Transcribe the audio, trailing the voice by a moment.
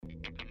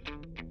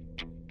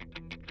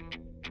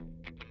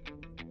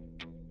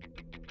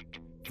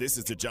This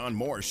is the John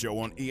Morris Show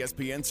on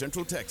ESPN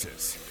Central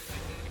Texas,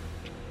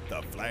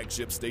 the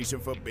flagship station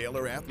for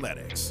Baylor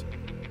Athletics.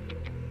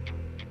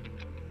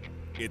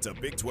 It's a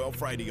Big 12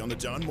 Friday on the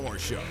John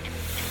Morris Show.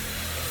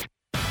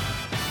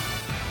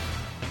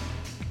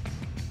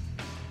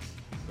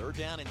 Third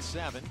down and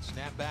 7.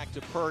 Snap back to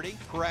Purdy.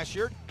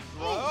 Pressured.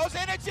 Throws,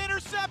 and it's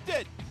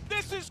intercepted.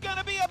 This is going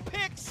to be a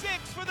pick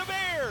six for the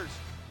Bears.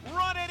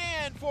 Run it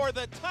in for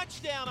the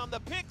touchdown on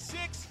the pick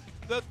six.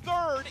 The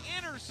third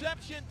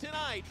interception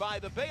tonight by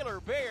the Baylor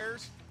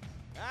Bears.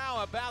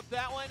 How about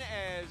that one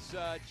as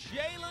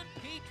Jalen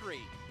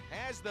Petrie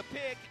has the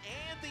pick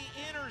and the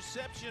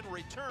interception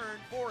return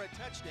for a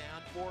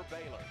touchdown for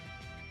Baylor.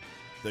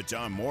 The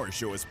John Morris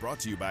Show is brought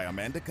to you by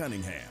Amanda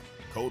Cunningham,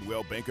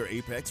 Coldwell Banker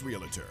Apex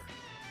Realtor.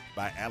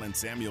 By Allen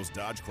Samuels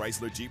Dodge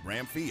Chrysler Jeep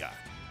Ram Fiat,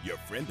 your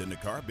friend in the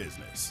car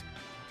business.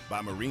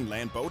 By Marine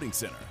Land Boating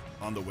Center,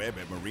 on the web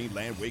at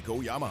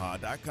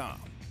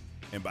marinelandwacoyamaha.com.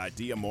 And by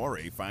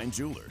D'Amore Fine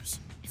Jewelers,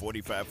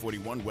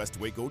 4541 West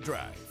Waco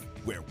Drive,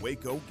 where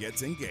Waco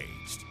gets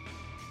engaged.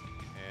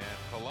 And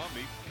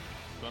Palumbi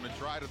going to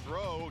try to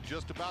throw,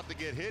 just about to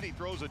get hit. He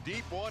throws a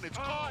deep one. It's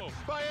caught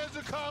by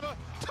Ezekama.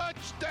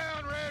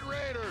 Touchdown, Red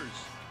Raiders.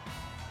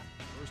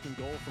 First and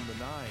goal from the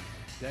 9.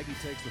 Deggy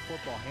takes the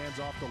football, hands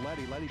off to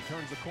Letty. Letty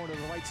turns the corner to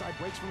the right side,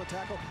 breaks from the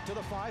tackle to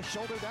the 5,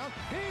 shoulder down.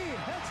 He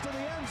heads to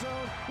the end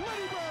zone.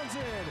 Letty Brown's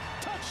in.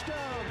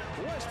 Touchdown,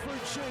 West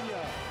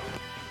Virginia.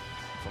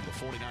 From the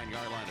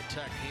 49-yard line, a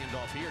Tech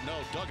handoff here. No,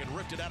 Duggan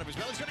ripped it out of his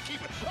belly. He's going to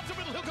keep it up the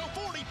middle. He'll go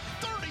 40,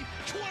 30,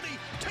 20,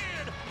 10.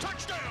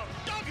 Touchdown.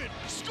 Duggan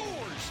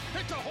scores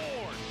at the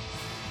horn.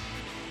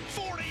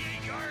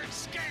 48-yard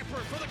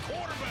scamper for the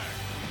quarterback.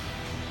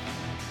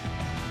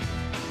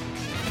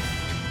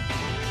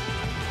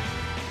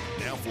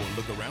 Now for a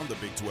look around the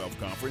Big 12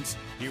 Conference,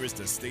 here is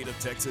the State of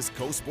Texas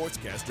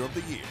Co-Sportscaster of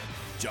the Year,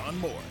 John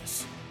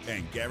Morris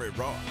and Garrett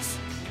Ross.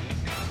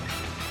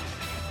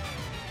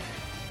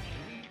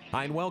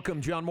 Hi, and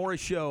welcome, John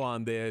Morris Show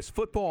on this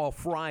Football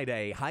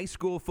Friday. High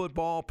school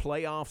football,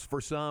 playoffs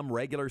for some,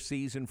 regular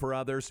season for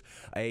others.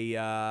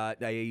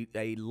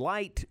 A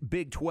light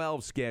Big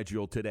 12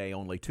 schedule today,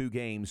 only 2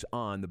 games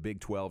on the Big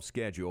 12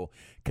 schedule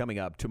coming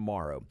up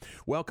tomorrow.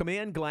 Welcome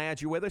in,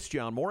 glad you're with us.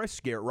 John Morris,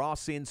 Garrett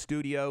Ross in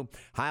studio.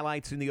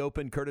 Highlights in the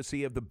open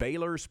courtesy of the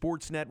Baylor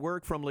Sports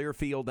Network from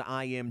Learfield to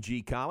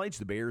IMG College.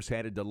 The Bears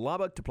headed to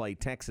Lubbock to play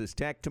Texas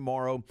Tech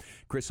tomorrow.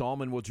 Chris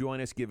Allman will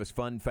join us, give us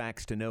fun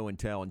facts to know and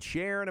tell, and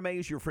share and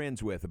amaze your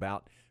friends with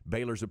about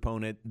Baylor's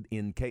opponent,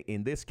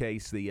 in this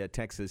case, the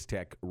Texas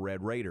Tech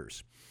Red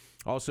Raiders.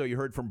 Also, you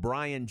heard from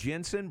Brian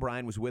Jensen.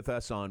 Brian was with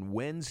us on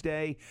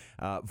Wednesday,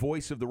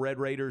 voice of the Red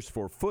Raiders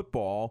for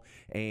football,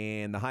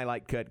 and the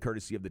highlight cut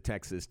courtesy of the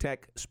Texas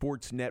Tech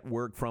Sports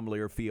Network from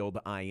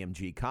Learfield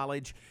IMG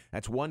College.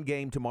 That's one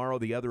game tomorrow.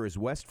 The other is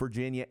West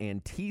Virginia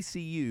and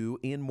TCU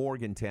in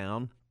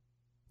Morgantown.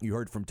 You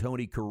heard from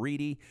Tony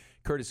Caridi,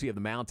 courtesy of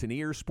the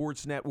Mountaineer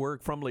Sports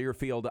Network from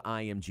Learfield to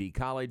IMG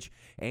College,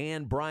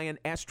 and Brian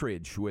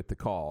Estridge with the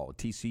call,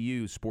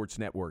 TCU Sports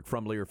Network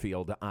from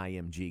Learfield to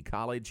IMG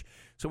College.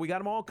 So we got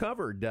them all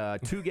covered.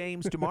 2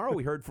 games tomorrow.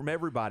 We heard from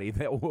everybody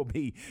that will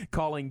be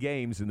calling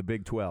games in the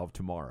Big 12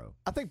 tomorrow.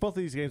 I think both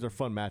of these games are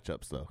fun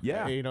matchups, though.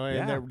 Yeah.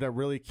 And they're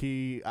really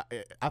key.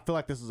 I feel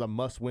like this is a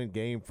must-win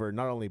game for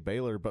not only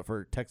Baylor, but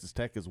for Texas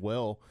Tech as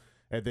well.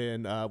 And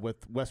then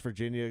with West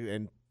Virginia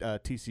and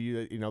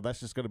TCU, that's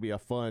just going to be a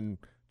fun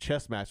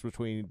chess match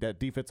between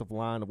that defensive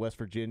line of West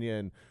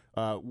Virginia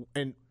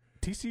and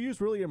TCU's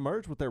really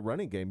emerged with their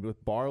running game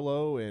with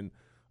Barlow and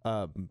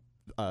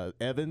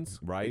Evans,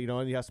 right?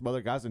 And you have some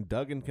other guys, and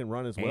Duggan can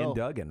run as well. And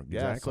Duggan, exactly.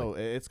 Yeah, so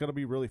it's going to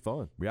be really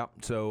fun. Yep.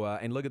 So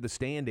and look at the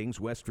standings: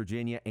 West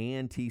Virginia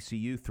and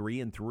TCU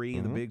 3-3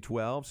 in the Big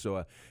 12.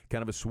 So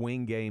kind of a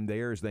swing game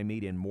there as they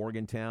meet in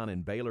Morgantown.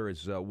 And Baylor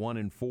is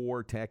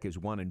 1-4. Tech is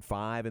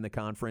 1-5 in the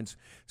conference.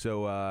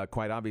 So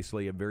quite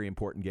obviously a very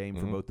important game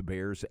for both the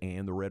Bears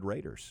and the Red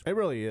Raiders. It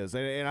really is,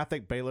 and I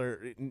think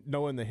Baylor,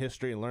 knowing the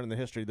history and learning the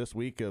history this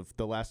week of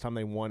the last time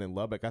they won in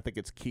Lubbock, I think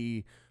it's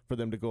key for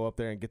them to go up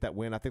there and get that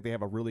win. I think they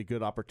have a really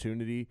good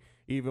opportunity,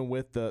 even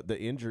with the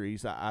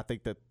injuries. I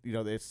think that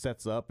it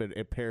sets up and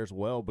it pairs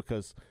well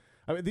because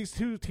these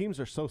two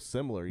teams are so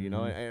similar,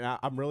 and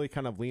I'm really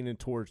kind of leaning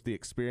towards the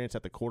experience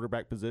at the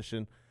quarterback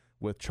position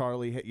with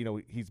Charlie.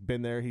 He's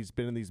been there, he's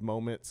been in these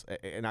moments,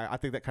 and I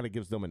think that kind of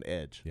gives them an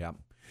edge. Yeah.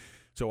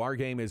 So our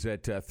game is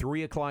at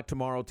 3 o'clock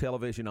tomorrow,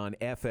 television on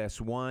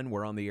FS1.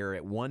 We're on the air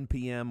at 1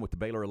 p.m. with the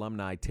Baylor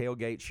Alumni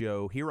Tailgate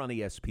Show here on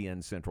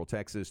ESPN Central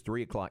Texas,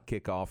 3 o'clock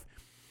kickoff.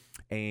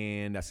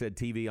 And I said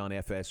TV on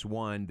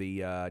FS1. The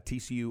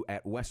TCU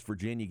at West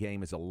Virginia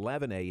game is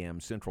 11 a.m.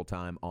 Central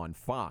Time on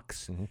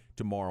Fox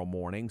tomorrow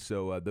morning.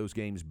 So those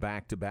games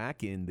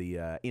back-to-back in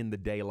the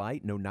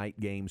daylight. No night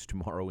games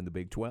tomorrow in the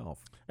Big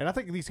 12. And I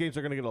think these games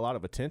are going to get a lot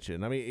of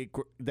attention. I mean,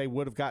 they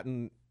would have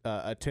gotten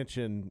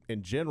attention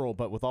in general,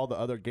 but with all the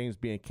other games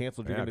being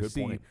canceled, you're going to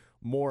see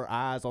more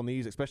eyes on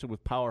these, especially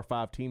with Power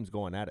 5 teams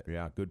going at it.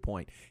 Yeah, good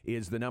point.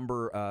 Is the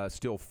number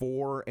still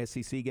 4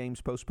 SEC games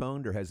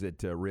postponed, or has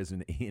it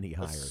risen any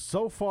higher?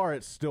 So far,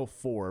 it's still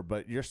 4,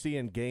 but you're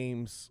seeing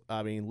games,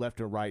 left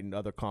and right in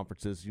other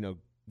conferences,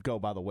 go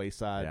by the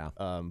wayside.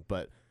 Yeah.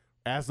 But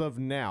as of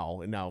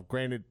now, and now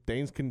granted,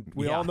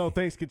 we all know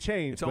things could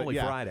change. It's only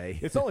Friday.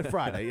 It's only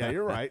Friday. Yeah,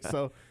 you're right.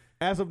 So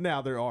as of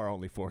now, there are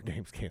only 4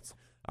 games canceled.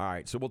 All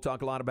right, so we'll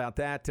talk a lot about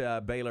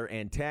that, Baylor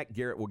and Tech.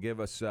 Garrett will give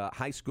us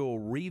high school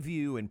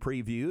review and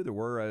preview. There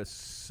were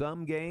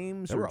some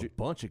games. There were a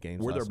bunch of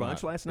games Were there a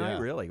bunch last night? Yeah.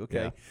 Really?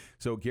 Okay. Yeah.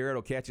 So Garrett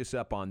will catch us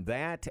up on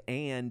that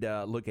and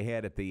look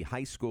ahead at the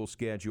high school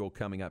schedule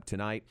coming up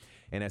tonight.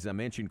 And as I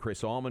mentioned,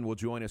 Chris Allman will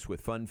join us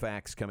with fun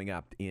facts coming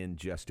up in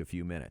just a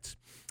few minutes.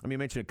 Let me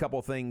mention a couple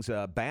of things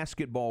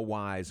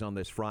basketball-wise on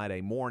this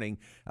Friday morning.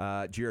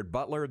 Jared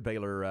Butler,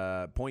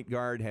 Baylor point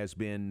guard, has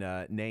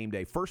been named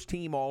a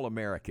first-team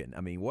All-American.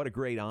 I mean, what a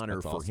great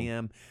honor for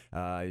him.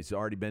 He's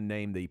already been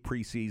named the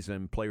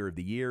preseason Player of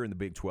the Year in the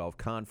Big 12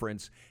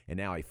 Conference, and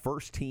now a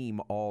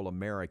first-team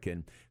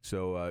All-American.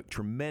 So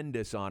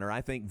tremendous honor.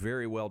 I think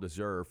very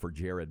well-deserved for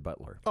Jared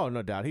Butler. Oh,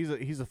 no doubt.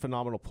 He's a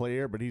phenomenal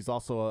player, but he's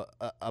also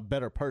a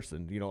better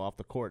person, off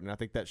the court, and I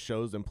think that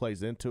shows and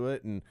plays into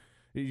it. And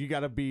you got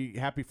to be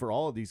happy for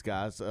all of these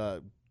guys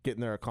getting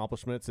their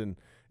accomplishments, and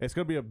it's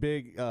going to be a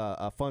big,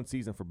 fun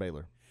season for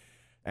Baylor.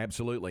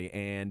 Absolutely,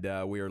 and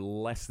we are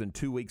less than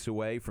 2 weeks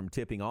away from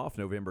tipping off.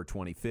 November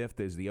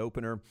 25th is the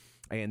opener,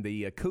 and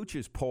the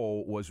coaches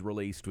poll was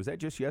released. Was that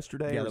just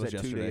yesterday? Yeah, or was that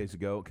yesterday. 2 days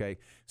ago? Okay,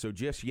 so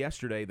just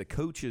yesterday, the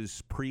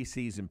coaches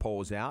preseason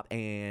poll is out,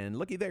 and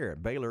looky there,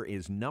 Baylor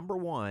is number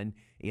 1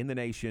 in the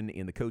nation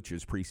in the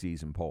coaches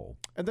preseason poll.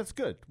 And that's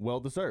good. Well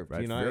deserved.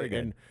 That's very good.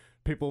 And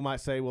people might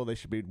say, well, they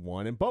should be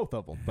 1 in both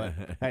of them. But,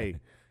 hey,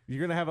 you're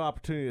going to have an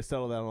opportunity to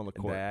settle that on the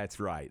court. That's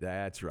right.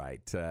 That's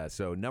right.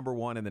 So number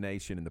 1 in the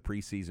nation in the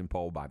preseason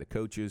poll by the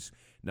coaches,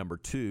 number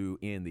 2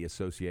 in the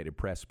Associated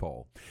Press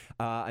poll.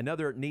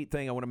 Another neat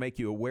thing I want to make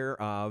you aware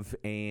of,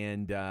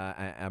 and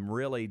I'm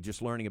really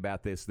just learning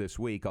about this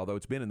week, although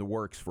it's been in the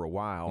works for a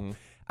while. Mm-hmm.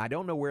 I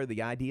don't know where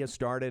the idea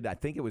started. I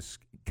think it was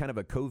kind of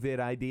a COVID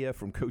idea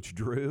from Coach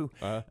Drew.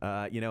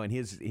 In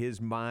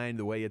his mind,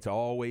 the way it's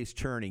always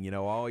churning,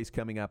 always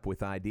coming up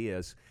with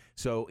ideas.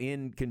 So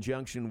in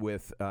conjunction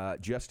with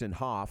Justin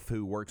Hoff,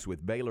 who works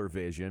with Baylor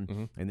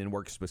Vision and then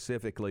works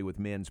specifically with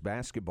men's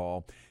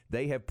basketball,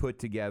 they have put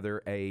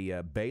together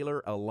a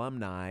Baylor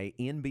alumni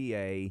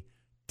NBA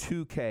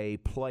 2K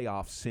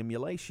playoff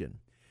simulation.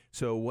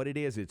 So what it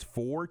is, it's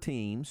 4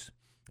 teams.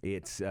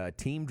 It's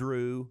Team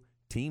Drew,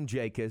 Team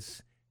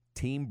Jacobs,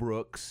 Team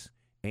Brooks,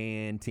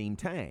 and Team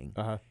Tang.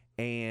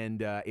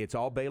 And it's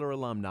all Baylor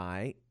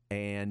alumni,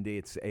 and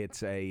it's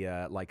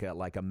a like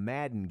a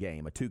Madden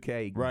game, a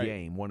 2K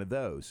game, one of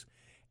those.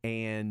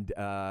 And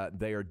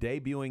they are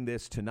debuting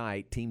this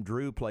tonight. Team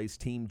Drew plays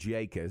Team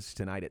Jacobs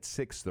tonight at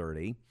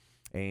 6:30,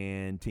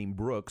 and Team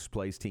Brooks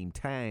plays Team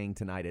Tang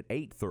tonight at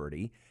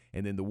 8:30.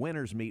 And then the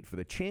winners meet for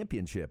the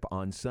championship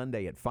on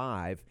Sunday at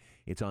 5.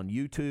 It's on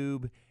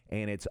YouTube,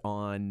 and it's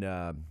on,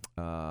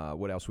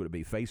 what else would it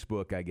be?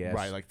 Facebook, I guess.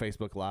 Right, like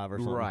Facebook Live or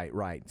something.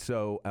 Right.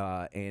 So,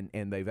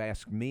 and they've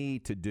asked me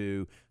to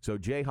do, so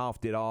Jay Hoff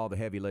did all the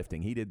heavy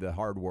lifting. He did the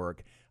hard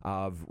work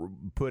of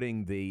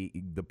putting the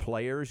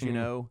players,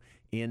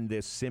 in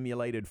this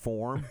simulated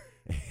form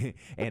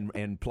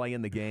and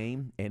playing the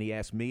game. And he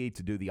asked me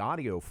to do the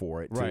audio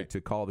for it, to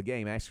call the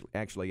game.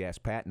 Actually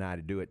asked Pat and I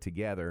to do it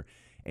together.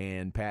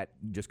 And Pat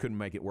just couldn't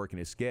make it work in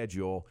his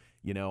schedule,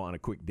 on a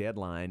quick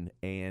deadline.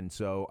 And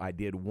so I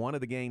did one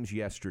of the games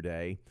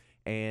yesterday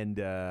and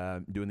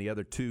doing the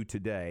other 2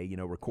 today,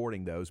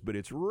 recording those. But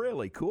it's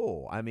really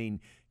cool. I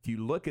mean, if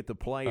you look at the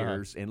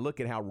players and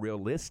look at how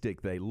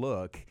realistic they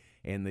look,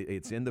 and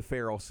it's in the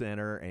Farrell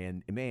Center,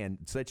 and, man,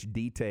 such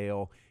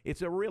detail.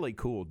 It's a really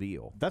cool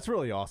deal. That's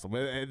really awesome.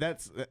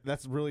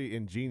 That's really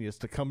ingenious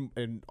to come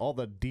and all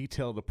the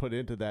detail to put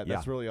into that.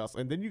 That's really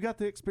awesome. And then you got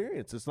the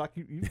experience. It's like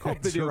you've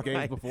called video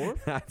games before.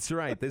 That's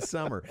right. This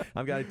summer.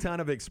 I've got a ton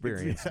of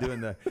experience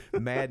doing the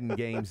Madden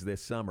games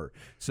this summer.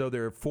 So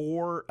there are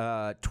 4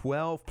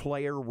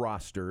 12-player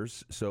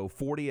rosters, so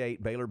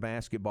 48 Baylor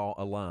basketball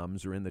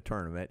alums are in the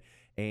tournament.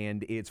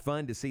 And it's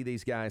fun to see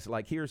these guys.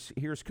 Like, here's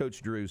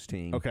Coach Drew's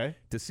team. Okay.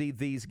 To see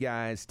these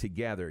guys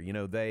together.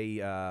 They,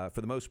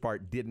 for the most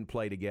part, didn't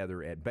play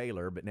together at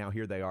Baylor, but now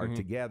here they are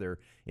together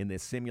in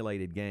this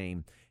simulated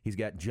game. He's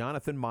got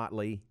Jonathan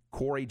Motley,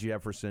 Corey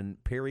Jefferson,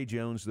 Perry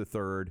Jones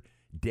III,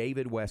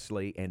 David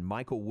Wesley, and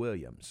Michael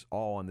Williams,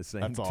 all on the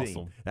same team.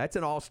 Awesome. That's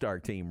an all-star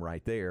team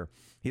right there.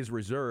 His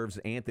reserves,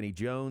 Anthony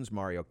Jones,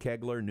 Mario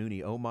Kegler,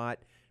 Nooney Omot,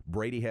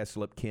 Brady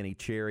Heslop, Kenny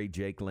Cherry,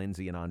 Jake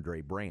Lindsey, and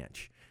Andre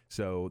Branch.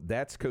 So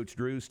that's Coach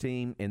Drew's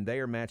team, and they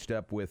are matched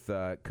up with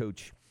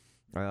Coach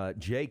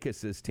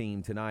Jacobs'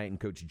 team tonight. And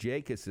Coach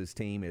Jacobs'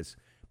 team is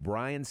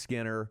Brian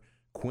Skinner,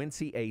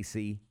 Quincy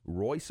Acey,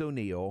 Royce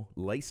O'Neal,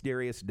 Lace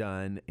Darius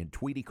Dunn, and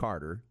Tweety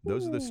Carter.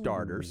 Those are the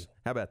starters.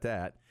 How about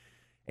that?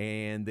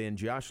 And then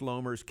Josh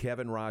Lomers,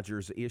 Kevin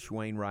Rogers, Ish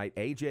Wainwright,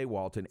 A.J.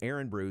 Walton,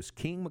 Aaron Bruce,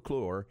 King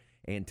McClure,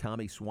 and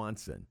Tommy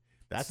Swanson.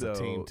 That's a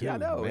team, too. Yeah, I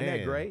know. Man. Isn't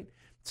that great?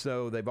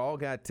 So they've all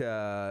got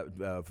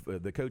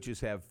the coaches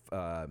have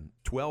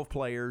 12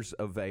 players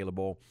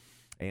available.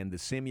 And the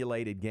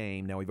simulated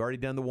game. Now, we've already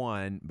done the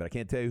one, but I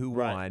can't tell you who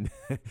won.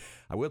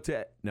 I will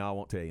tell. No, I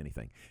won't tell you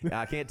anything.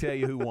 I can't tell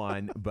you who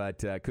won,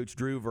 but Coach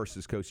Drew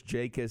versus Coach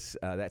Jacobs,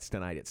 that's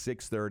tonight at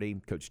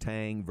 6:30. Coach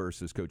Tang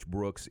versus Coach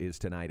Brooks is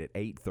tonight at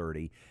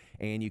 8:30.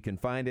 And you can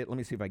find it. Let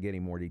me see if I get any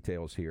more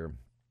details here.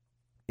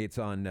 It's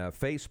on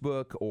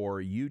Facebook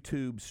or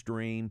YouTube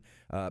stream,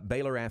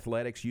 Baylor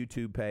Athletics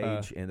YouTube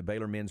page and the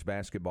Baylor Men's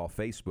Basketball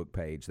Facebook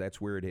page. That's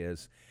where it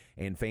is.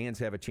 And fans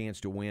have a chance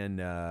to win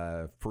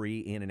free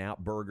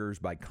In-N-Out burgers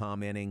by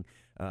commenting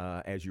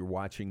as you're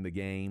watching the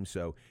game.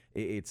 So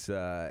it's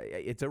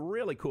a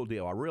really cool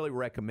deal. I really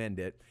recommend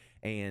it.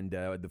 And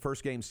the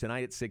first game's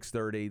tonight at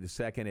 6:30, the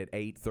second at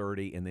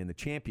 8:30, and then the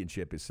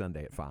championship is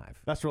Sunday at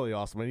 5. That's really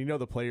awesome. And you know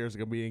the players are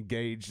going to be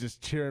engaged,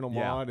 just cheering them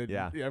on and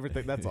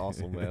everything. That's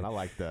awesome, man. I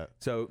like that.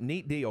 So,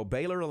 neat deal.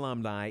 Baylor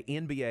alumni,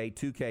 NBA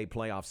 2K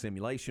playoff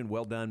simulation.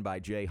 Well done by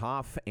Jay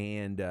Hoff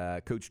and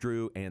Coach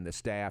Drew and the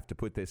staff to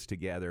put this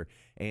together.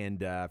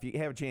 And if you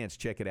have a chance,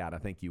 check it out. I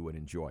think you would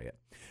enjoy it.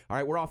 All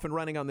right, we're off and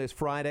running on this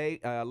Friday.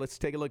 Let's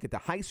take a look at the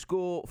high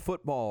school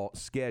football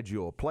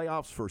schedule.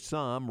 Playoffs for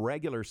some,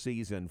 regular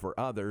season for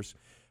others.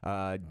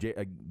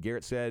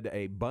 Garrett said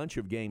a bunch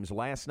of games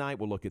last night.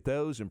 We'll look at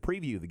those and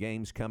preview the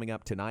games coming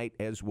up tonight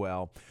as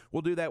well.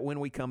 We'll do that when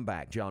we come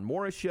back. John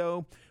Morris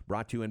Show,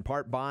 brought to you in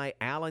part by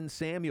Allen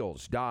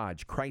Samuels,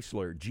 Dodge,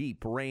 Chrysler,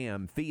 Jeep,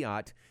 Ram,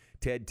 Fiat.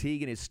 Ted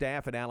Teague and his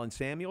staff at Allen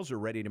Samuels are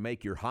ready to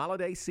make your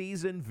holiday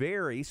season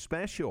very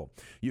special.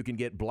 You can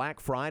get Black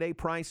Friday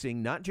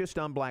pricing, not just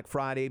on Black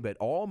Friday, but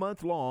all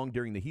month long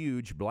during the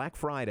huge Black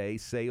Friday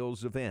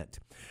sales event.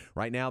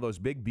 Right now, those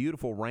big,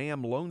 beautiful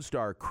Ram Lone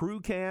Star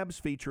crew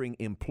cabs featuring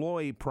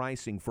employee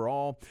pricing for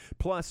all,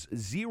 plus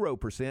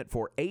 0%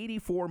 for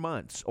 84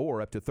 months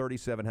or up to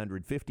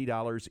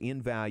 $3,750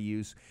 in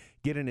values.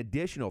 Get an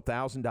additional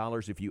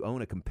 $1,000 if you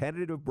own a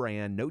competitive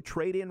brand, no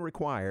trade-in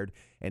required,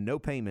 and no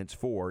payments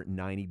for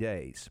 90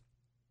 days.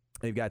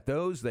 They've got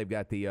those. They've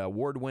got the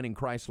award-winning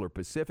Chrysler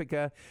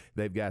Pacifica.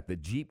 They've got the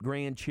Jeep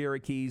Grand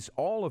Cherokees,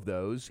 all of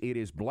those. It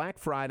is Black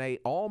Friday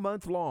all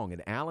month long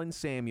at Allen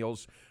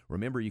Samuels.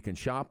 Remember, you can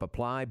shop,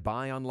 apply,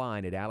 buy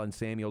online at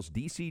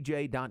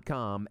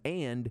allensamuelsdcj.com,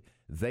 and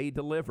they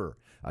deliver.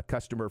 A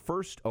Customer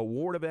First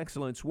Award of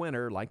Excellence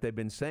winner, like they've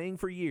been saying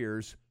for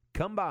years.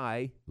 Come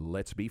by,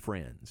 let's be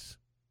friends.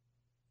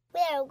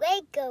 Where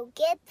Waco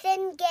gets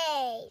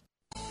engaged.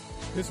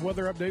 This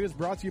weather update is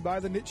brought to you by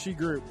the Nitshe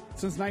Group.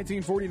 Since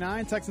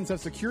 1949, Texans have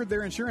secured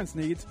their insurance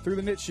needs through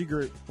the Nitshe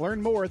Group.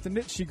 Learn more at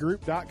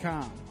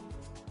thenitshegroup.com.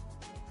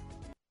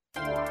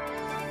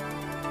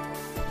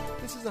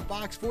 This is a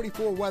Fox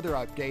 44 weather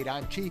update.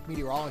 I'm Chief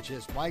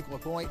Meteorologist Mike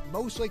LaPointe.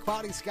 Mostly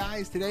cloudy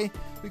skies today.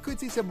 We could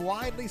see some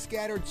widely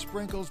scattered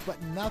sprinkles,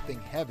 but nothing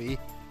heavy.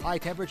 High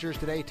temperatures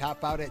today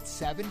top out at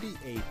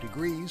 78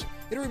 degrees.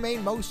 It'll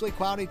remain mostly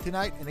cloudy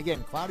tonight. And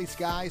again, cloudy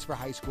skies for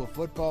high school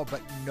football,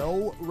 but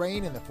no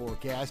rain in the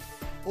forecast.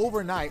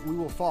 Overnight, we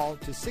will fall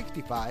to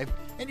 65.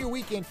 And your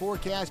weekend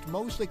forecast,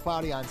 mostly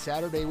cloudy on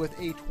Saturday with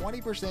a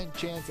 20%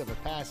 chance of a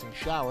passing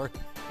shower.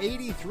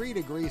 83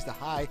 degrees the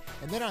high.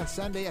 And then on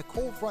Sunday, a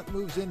cold front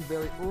moves in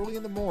very early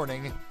in the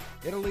morning.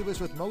 It'll leave us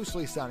with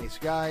mostly sunny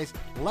skies,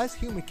 less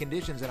humid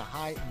conditions, and a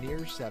high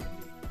near 70.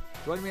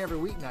 Join me every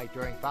weeknight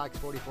during Fox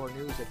 44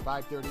 News at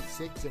 5:30,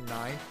 6, and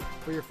 9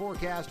 for your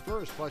forecast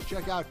first. Plus,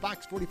 check out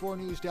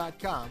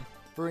fox44news.com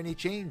for any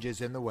changes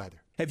in the weather.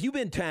 Have you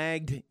been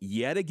tagged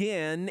yet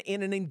again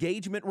in an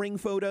engagement ring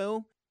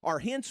photo? Are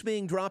hints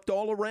being dropped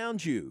all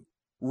around you?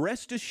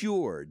 Rest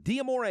assured,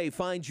 D'Amore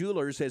Fine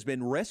Jewelers has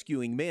been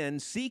rescuing men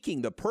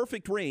seeking the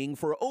perfect ring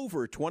for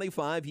over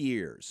 25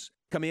 years.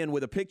 Come in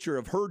with a picture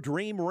of her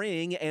dream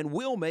ring and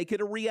we'll make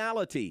it a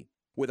reality.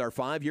 With our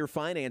 5-year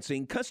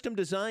financing, custom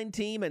design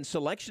team, and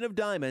selection of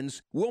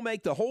diamonds, we'll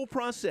make the whole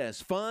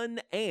process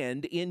fun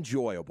and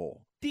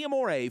enjoyable.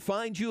 D'Amore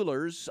Fine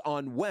Jewelers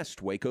on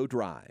West Waco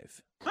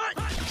Drive.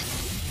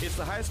 It's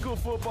the high school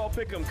football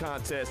pick'em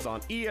contest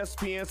on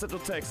ESPN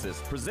Central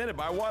Texas, presented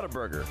by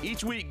Whataburger.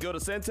 Each week, go to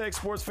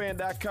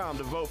CentexSportsFan.com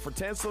to vote for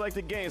 10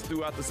 selected games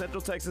throughout the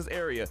Central Texas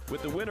area,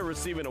 with the winner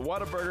receiving a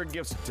Whataburger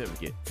gift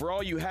certificate. For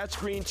all you Hatch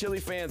Green Chili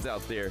fans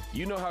out there,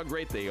 you know how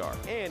great they are.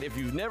 And if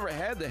you've never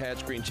had the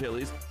Hatch Green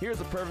Chilies, here's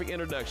a perfect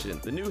introduction: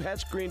 the new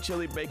Hatch Green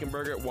Chili Bacon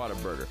Burger at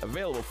Whataburger,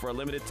 available for a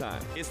limited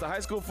time. It's the high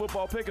school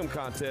football pick'em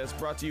contest,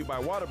 brought to you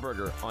by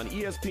Whataburger on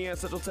ESPN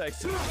Central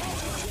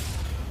Texas.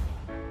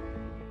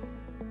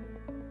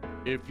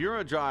 If you're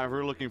a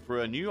driver looking for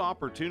a new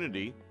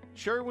opportunity,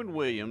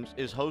 Sherwin-Williams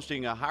is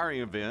hosting a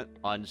hiring event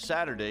on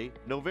Saturday,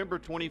 November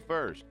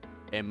 21st,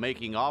 and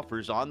making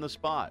offers on the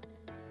spot.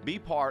 Be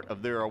part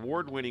of their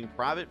award-winning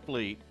private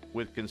fleet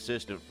with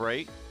consistent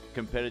freight,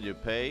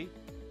 competitive pay,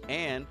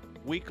 and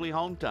weekly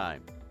home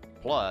time.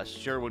 Plus,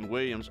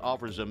 Sherwin-Williams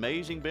offers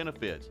amazing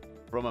benefits,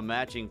 from a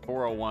matching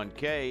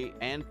 401k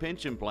and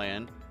pension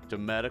plan to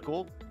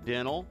medical,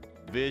 dental,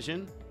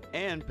 vision,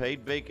 and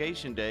paid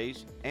vacation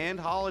days and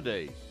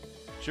holidays.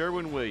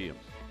 Sherwin-Williams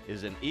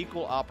is an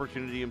equal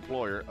opportunity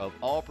employer of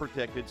all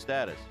protected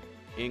status,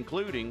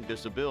 including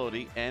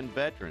disability and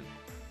veterans.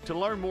 To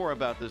learn more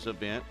about this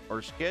event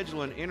or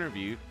schedule an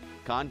interview,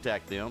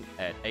 contact them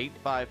at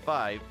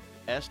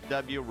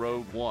 855-SW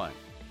Road 1.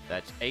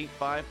 That's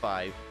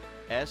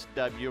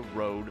 855-SW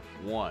Road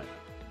 1.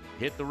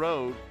 Hit the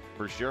road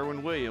for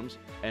Sherwin-Williams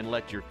and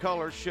let your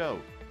colors show.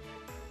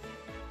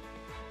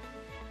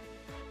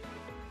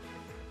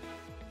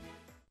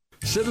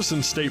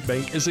 Citizens State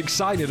Bank is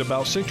excited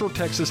about Central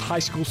Texas high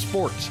school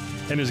sports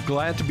and is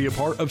glad to be a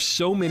part of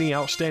so many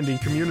outstanding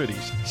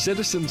communities.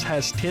 Citizens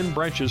has 10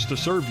 branches to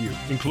serve you,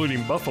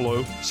 including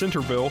Buffalo,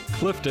 Centerville,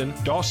 Clifton,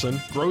 Dawson,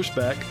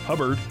 Groesbeck,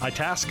 Hubbard,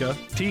 Itasca,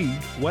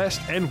 Teague, West,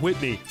 and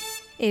Whitney.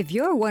 If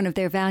you're one of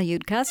their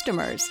valued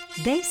customers,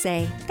 they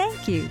say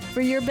thank you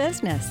for your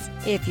business.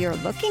 If you're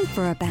looking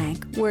for a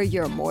bank where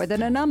you're more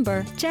than a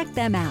number, check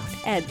them out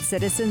at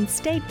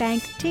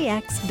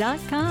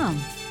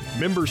citizenstatebanktx.com.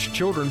 Members'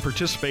 children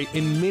participate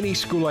in many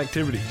school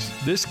activities.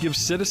 This gives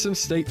Citizens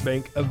State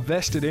Bank a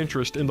vested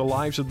interest in the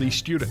lives of these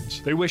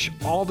students. They wish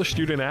all the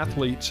student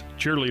athletes,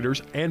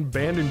 cheerleaders, and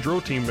band and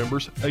drill team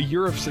members a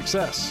year of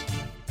success.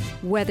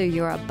 Whether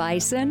you're a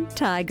bison,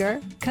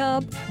 tiger,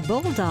 cub,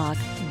 bulldog,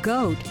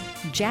 goat,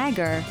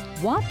 jagger,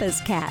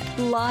 Wampus cat,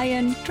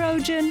 lion,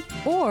 Trojan,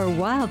 or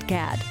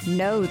wildcat,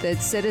 know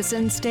that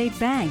Citizens State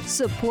Bank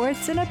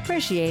supports and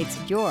appreciates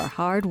your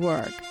hard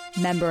work.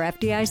 Member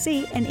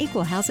FDIC and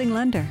Equal Housing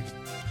Lender.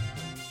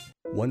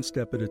 One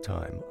step at a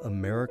time,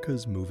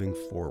 America's moving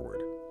forward.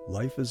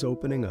 Life is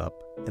opening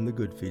up, and the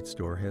Good Feet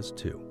store has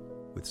too.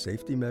 With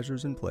safety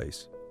measures in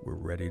place, we're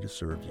ready to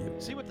serve you.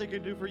 See what they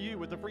can do for you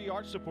with the free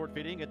arch support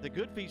fitting at the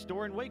Good Feet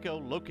store in Waco,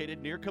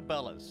 located near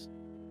Cabela's.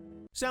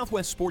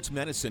 Southwest Sports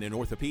Medicine and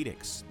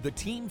Orthopedics, the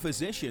team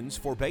physicians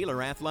for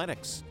Baylor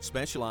Athletics,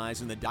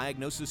 specialize in the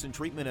diagnosis and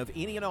treatment of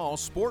any and all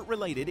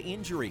sport-related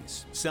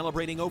injuries.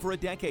 Celebrating over a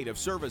decade of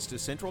service to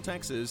Central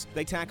Texas,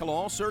 they tackle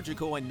all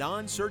surgical and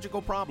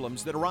non-surgical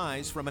problems that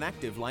arise from an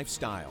active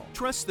lifestyle.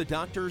 Trust the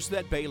doctors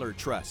that Baylor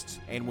trusts,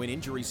 and when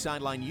injuries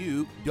sideline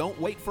you,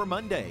 don't wait for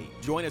Monday.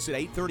 Join us at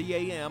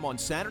 8:30 a.m. on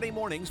Saturday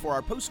mornings for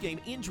our post-game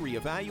injury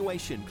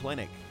evaluation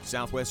clinic.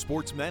 Southwest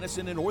Sports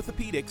Medicine and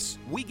Orthopedics,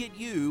 we get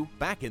you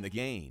back in the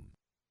game. Clap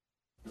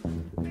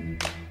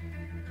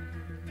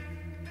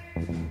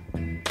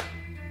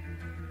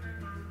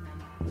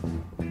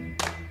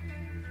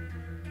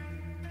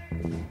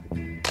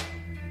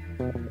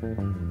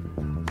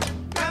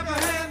your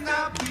hands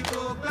now,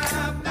 people,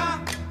 clap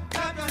now.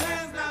 Clap your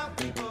hands now,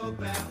 people,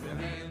 clap your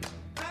hands.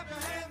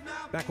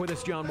 Back with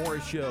us, John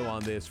Morris Show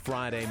on this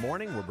Friday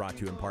morning. We're brought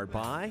to you in part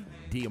by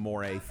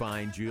D'Amore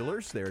Fine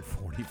Jewelers. They're at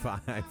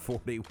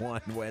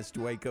 4541 West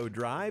Waco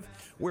Drive,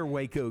 where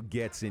Waco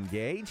gets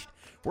engaged.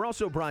 We're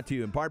also brought to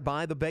you in part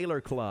by the Baylor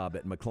Club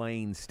at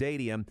McLean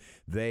Stadium.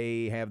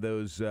 They have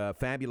those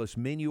fabulous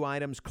menu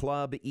items,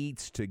 Club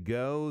Eats to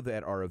Go,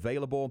 that are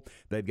available.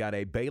 They've got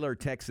a Baylor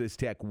Texas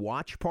Tech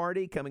watch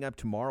party coming up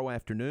tomorrow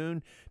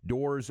afternoon.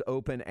 Doors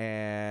open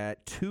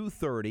at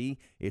 2:30.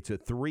 It's a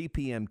 3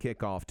 p.m.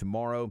 kickoff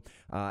tomorrow.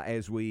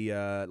 As we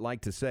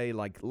like to say,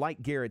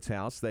 like Garrett's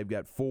house, they've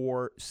got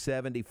 4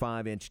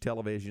 75-inch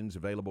televisions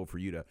available for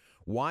you to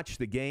watch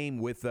the game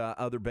with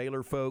other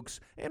Baylor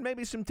folks and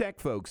maybe some Tech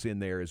folks in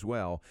there as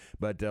well.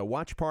 But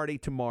watch party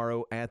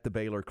tomorrow at the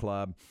Baylor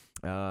Club.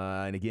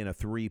 And again, a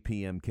 3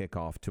 p.m.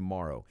 kickoff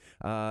tomorrow.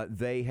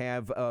 They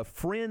have a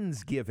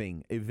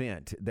Friendsgiving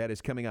event that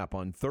is coming up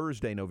on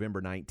Thursday,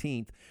 November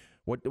 19th.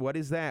 What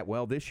is that?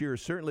 Well, this year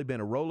has certainly been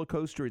a roller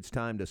coaster. It's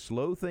time to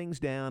slow things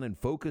down and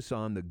focus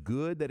on the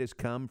good that has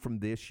come from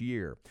this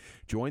year.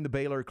 Join the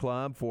Baylor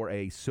Club for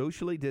a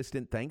socially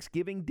distant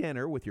Thanksgiving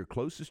dinner with your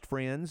closest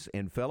friends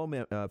and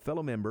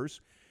fellow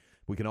members.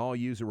 We can all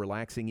use a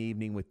relaxing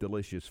evening with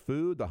delicious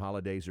food. The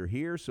holidays are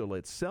here, so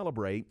let's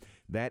celebrate.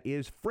 That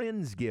is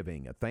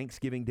Friendsgiving, a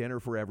Thanksgiving dinner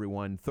for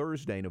everyone,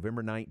 Thursday,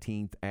 November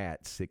 19th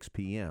at 6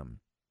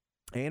 p.m.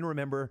 And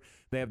remember,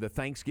 they have the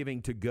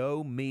Thanksgiving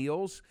to-go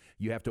meals.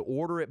 You have to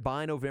order it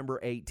by November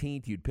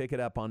 18th. You'd pick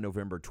it up on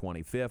November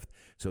 25th.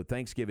 So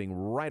Thanksgiving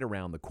right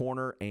around the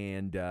corner,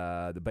 and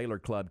the Baylor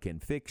Club can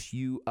fix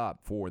you up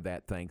for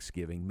that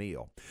Thanksgiving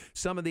meal.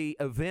 Some of the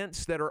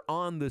events that are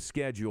on the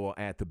schedule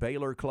at the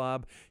Baylor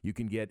Club, you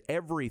can get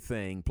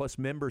everything plus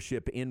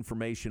membership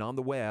information on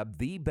the web,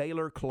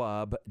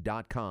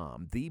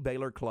 thebaylorclub.com,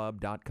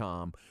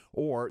 thebaylorclub.com,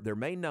 or their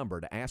main number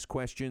to ask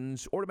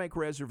questions or to make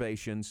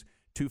reservations,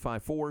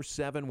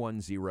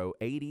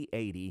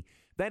 254-710-8080.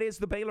 That is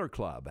the Baylor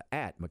Club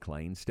at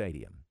McLean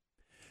Stadium.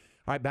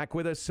 All right, back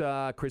with us.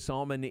 Chris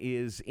Allman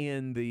is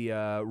in the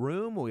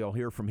room. We'll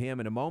hear from him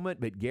in a moment.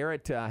 But,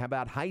 Garrett, how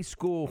about high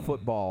school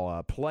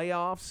football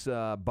playoffs?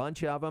 A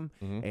bunch of them,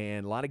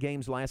 and a lot of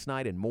games last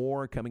night and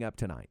more coming up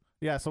tonight.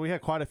 Yeah, so we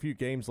had quite a few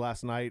games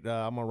last night.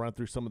 I'm going to run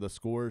through some of the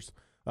scores.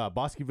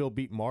 Bosqueville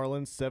beat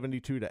Marlin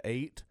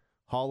 72-8.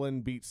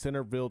 Holland beat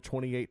Centerville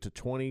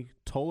 28-20.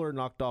 Toller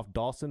knocked off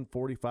Dawson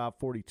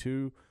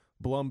 45-42.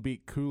 Blum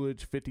beat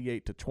Coolidge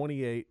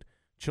 58-28.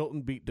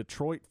 Chilton beat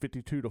Detroit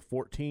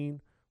 52-14.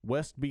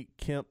 West beat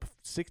Kemp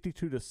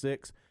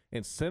 62-6.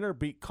 And Center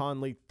beat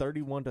Conley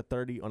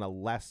 31-30 on a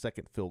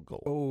last-second field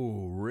goal.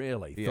 Oh,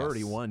 really? Yes.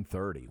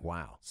 31-30.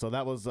 Wow. So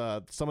that was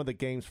some of the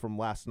games from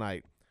last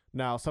night.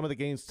 Now, some of the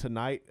games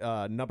tonight,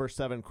 number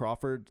 7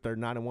 Crawford, they're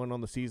 9-1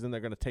 on the season.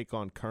 They're going to take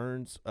on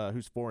Kearns,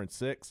 who's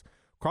 4-6.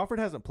 Crawford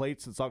hasn't played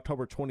since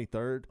October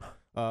 23rd.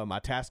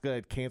 Itasca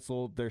had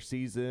canceled their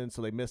season,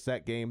 so they missed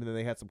that game, and then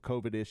they had some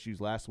COVID issues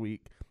last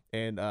week.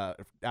 And out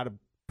of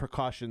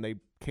precaution, they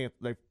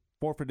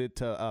forfeited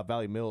to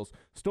Valley Mills.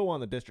 Still won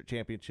the district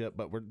championship,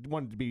 but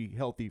wanted to be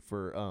healthy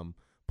for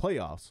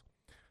playoffs.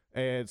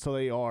 And so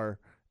they are.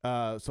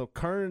 So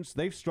Kearns,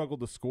 they've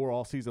struggled to score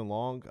all season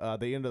long.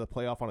 They ended the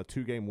playoff on a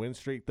 2-game win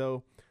streak,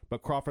 though.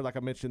 But Crawford, like I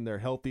mentioned, they're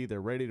healthy. They're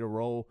ready to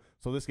roll.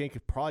 So this game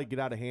could probably get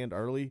out of hand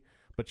early.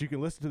 But you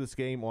can listen to this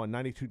game on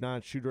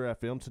 92.9 Shooter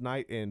FM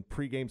tonight, and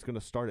pregame's going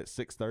to start at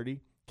 6:30.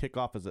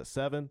 Kickoff is at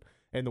 7.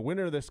 And the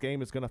winner of this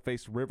game is going to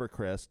face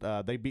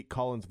Rivercrest. They beat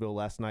Collinsville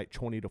last night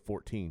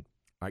 20-14.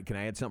 All right, can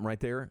I add something right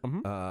there?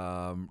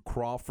 Mm-hmm.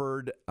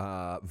 Crawford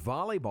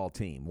volleyball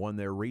team won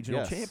their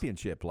regional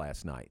championship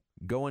last night,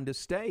 going to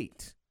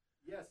state.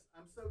 Yes,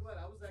 I'm so glad.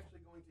 I was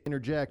actually going to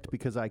interject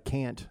because I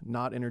can't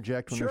not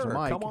interject when there's a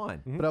Sure, mic. come on.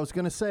 Mm-hmm. But I was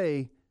going to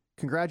say,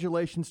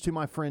 congratulations to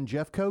my friend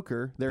Jeff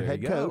Coker, their There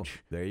head you go.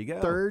 coach. There you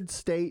go. 3rd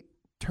state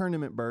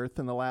tournament berth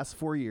in the last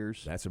 4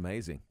 years. That's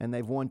amazing. And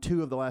they've won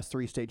 2 of the last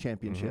 3 state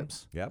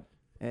championships. Mm-hmm. Yep.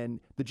 And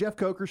the Jeff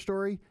Coker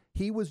story,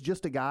 he was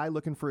just a guy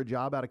looking for a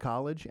job out of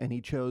college, and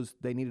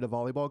they needed a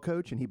volleyball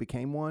coach, and he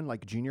became one,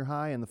 like junior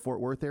high in the Fort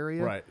Worth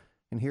area. Right.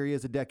 And here he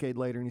is a decade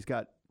later, and he's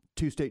got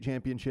 2 state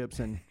championships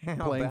and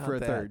playing for a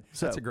that? 3rd.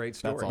 So That's a great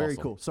story. That's very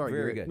cool. Sorry,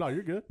 Very Gary. good. No,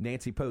 you're good.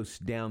 Nancy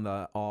Post down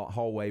the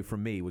hallway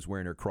from me was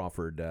wearing her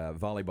Crawford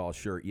volleyball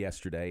shirt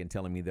yesterday and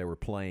telling me they were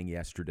playing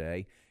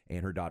yesterday,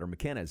 and her daughter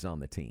McKenna is on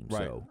the team. Right.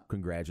 So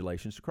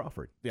congratulations to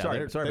Crawford. Yeah,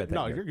 sorry about that.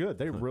 No, Gary. you're good.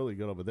 They're really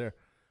good over there.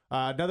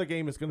 Another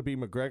game is going to be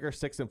McGregor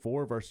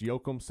 6-4 versus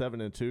Yoakum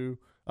 7-2.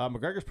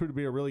 McGregor's proved to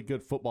be a really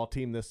good football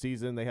team this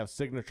season. They have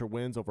signature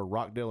wins over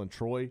Rockdale and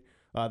Troy.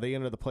 They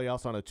enter the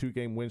playoffs on a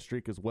 2-game win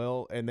streak as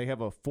well, and they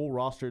have a full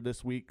roster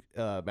this week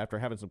after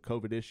having some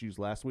COVID issues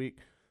last week.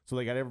 So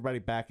they got everybody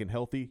back and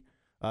healthy.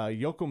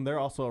 Yoakum, they're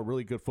also a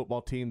really good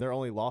football team. Their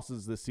only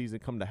losses this season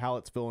come to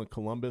Hallettsville and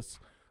Columbus,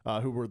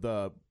 who were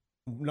the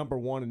number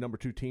 1 and number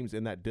 2 teams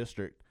in that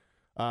district.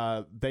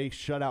 They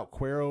shut out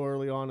Cuero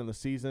early on in the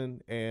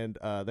season, and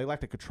they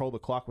like to control the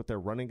clock with their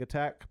running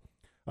attack.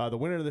 The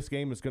winner of this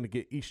game is going to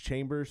get East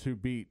Chambers, who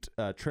beat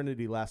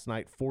Trinity last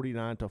night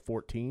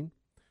 49-14.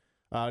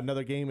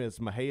 Another game is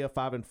Mahia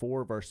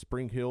 5-4 versus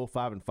Spring Hill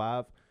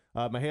 5-5.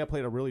 Mahia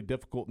played a really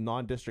difficult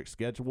non-district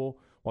schedule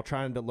while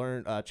trying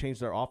to change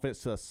their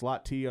offense to a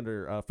slot T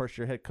under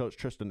first-year head coach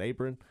Tristan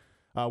Abram.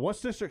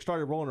 Once district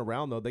started rolling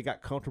around, though, they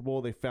got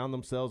comfortable. They found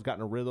themselves, got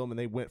in a rhythm, and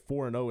they went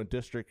 4-0 in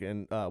district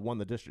and won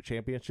the district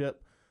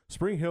championship.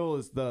 Spring Hill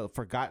is the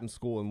forgotten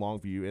school in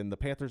Longview, and the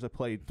Panthers have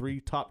played 3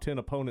 top 10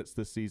 opponents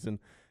this season,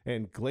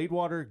 and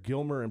Gladewater,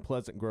 Gilmer, and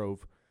Pleasant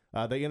Grove.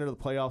 They entered the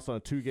playoffs on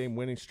a 2-game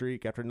winning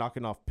streak after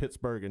knocking off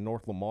Pittsburgh and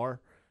North Lamar.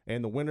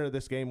 And the winner of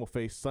this game will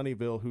face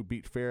Sunnyvale, who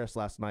beat Ferris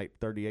last night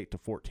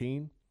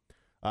 38-14.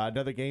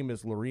 Another game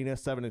is Lorena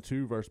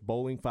 7-2 versus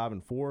Bowling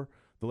 5-4.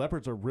 The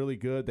Leopards are really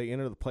good. They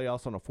enter the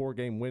playoffs on a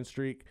 4-game win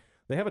streak.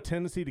 They have a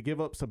tendency to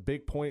give up some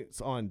big points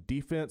on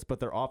defense,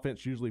 but their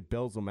offense usually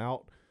bails them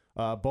out.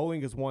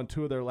 Bowling has won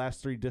 2 of their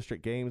last 3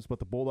 district games, but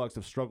the Bulldogs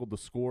have struggled to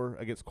score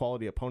against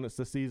quality opponents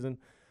this season.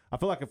 I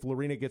feel like if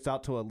Lorena gets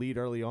out to a lead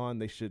early on,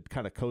 they should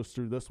kind of coast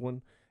through this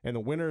one. And the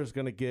winner is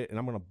going to get, and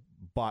I'm going to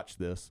botch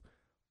this,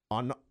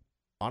 on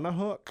a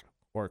hook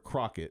or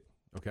Crockett.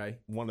 Okay.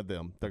 One of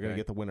them. They're going to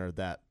get the winner of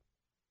that.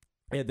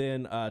 And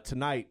then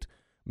tonight,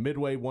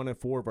 Midway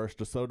 1-4 versus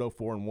DeSoto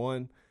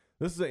 4-1.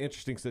 This is an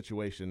interesting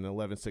situation in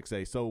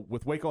 11-6A. So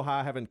with Waco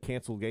High having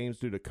canceled games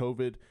due to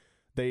COVID,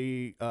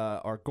 they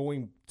are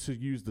going to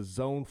use the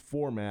zone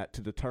format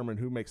to determine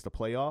who makes the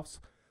playoffs.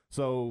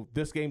 So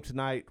this game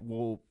tonight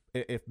will,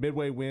 if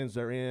Midway wins,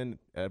 they're in.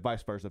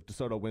 Vice versa, if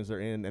DeSoto wins,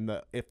 they're in. And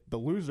if the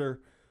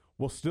loser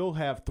will still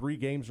have 3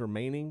 games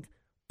remaining,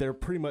 they're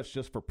pretty much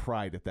just for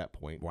pride at that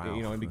point. Wow.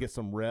 And to get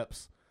some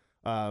reps.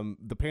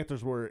 The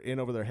Panthers were in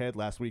over their head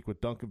last week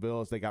with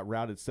Duncanville as they got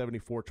routed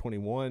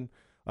 74-21.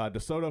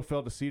 DeSoto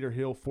fell to Cedar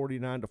Hill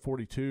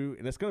 49-42,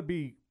 and it's going to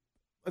be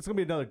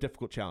another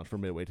difficult challenge for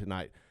Midway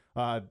tonight.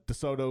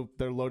 DeSoto,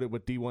 they're loaded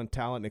with D1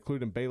 talent,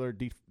 including Baylor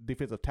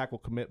defensive tackle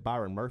commit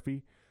Byron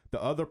Murphy.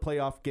 The other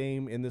playoff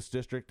game in this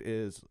district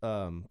is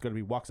going to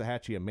be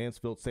Waxahachie and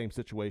Mansfield. Same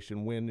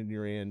situation, win and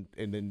you're in,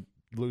 and then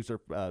loser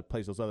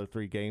plays those other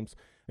 3 games.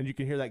 And you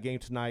can hear that game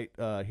tonight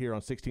here on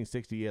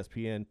 1660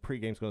 ESPN.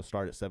 Pre-game's going to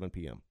start at 7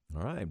 p.m.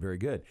 All right, very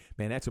good.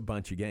 Man, that's a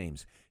bunch of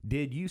games.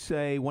 Did you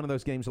say one of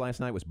those games last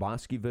night was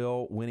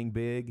Bosqueville winning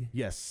big?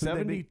 Yes,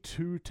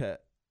 72-8.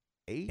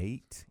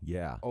 8,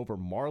 yeah. Over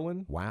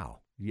Marlin. Wow.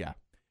 Yeah.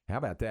 How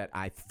about that?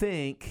 I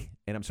think,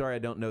 and I'm sorry I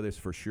don't know this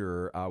for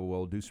sure, I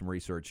will do some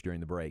research during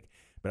the break,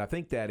 but I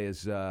think that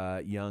is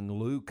young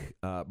Luke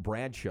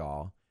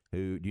Bradshaw.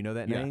 Who, do you know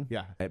that name?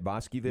 Yeah. At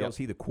Bosqueville, is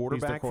he the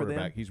quarterback, for them?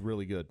 them? He's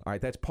really good. All right,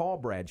 that's Paul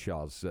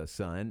Bradshaw's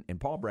son, and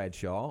Paul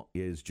Bradshaw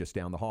is just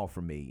down the hall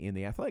from me in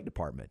the athletic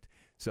department.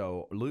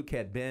 So Luke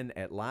had been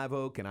at Live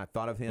Oak, and I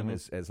thought of him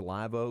as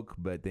Live Oak,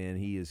 but then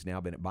he has now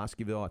been at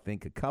Bosqueville, I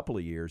think, a couple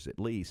of years at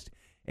least,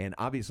 and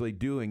obviously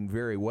doing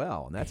very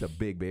well, and that's a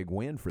big, big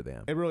win for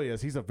them. It really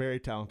is. He's a very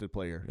talented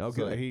player. Oh,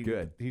 good,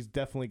 good. He's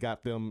definitely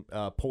got them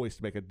poised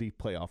to make a deep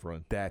playoff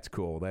run. That's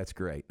cool. That's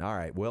great. All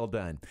right, well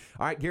done.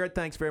 All right, Garrett,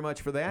 thanks very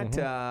much for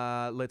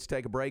that. Let's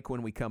take a break.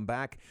 When we come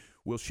back,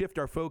 we'll shift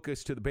our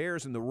focus to the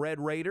Bears and the Red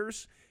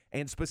Raiders,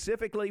 and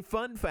specifically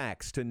fun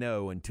facts to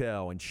know and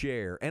tell and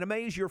share and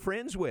amaze your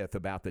friends with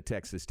about the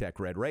Texas Tech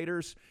Red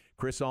Raiders.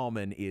 Chris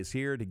Allman is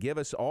here to give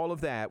us all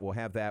of that. We'll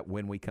have that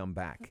when we come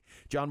back.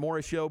 John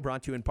Morris Show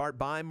brought to you in part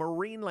by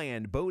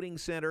Marineland Boating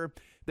Center.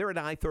 They're at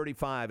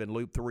I-35 and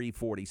Loop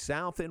 340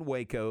 South in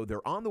Waco.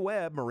 They're on the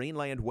web,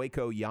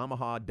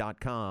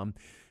 marinelandwacoyamaha.com.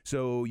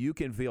 So you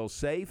can feel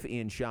safe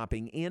in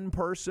shopping in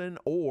person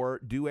or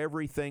do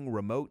everything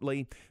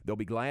remotely. They'll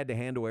be glad to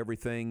handle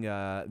everything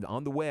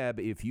on the web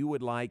if you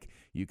would like.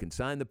 You can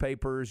sign the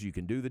papers. You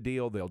can do the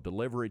deal. They'll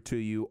deliver it to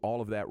you,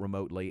 all of that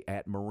remotely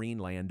at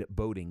Marineland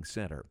Boating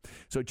Center.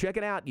 So check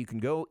it out. You can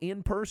go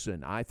in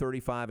person,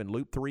 I-35 and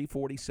Loop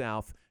 340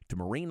 South, to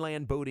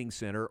Marineland Boating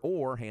Center,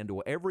 or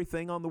handle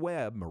everything on the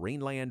web,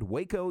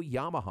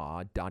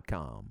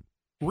 marinelandwacoyamaha.com.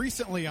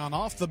 Recently on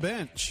Off the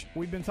Bench,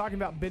 we've been talking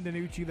about Ben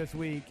DiNucci this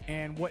week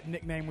and what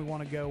nickname we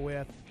want to go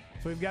with.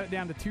 So we've got it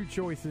down to two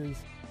choices,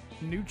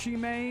 Nucci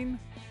Mane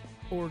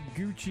or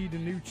Gucci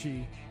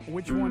DiNucci.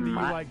 Which one do you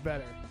like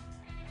better?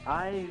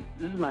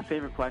 This is my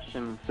favorite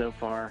question so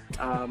far.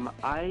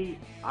 I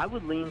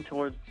would lean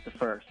towards the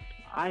first.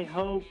 I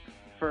hope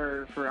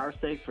for our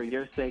sake, for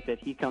your sake, that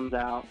he comes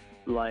out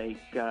like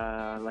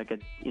a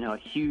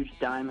huge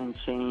diamond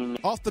chain.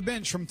 Off the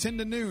Bench from 10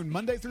 to noon,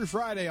 Monday through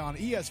Friday on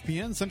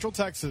ESPN Central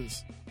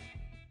Texas.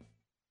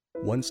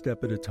 One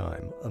step at a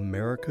time,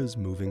 America's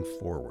moving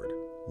forward.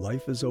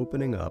 Life is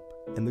opening up,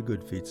 and the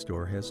Good Feet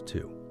store has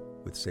too.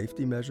 With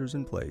safety measures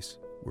in place,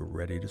 we're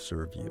ready to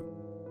serve you.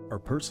 Our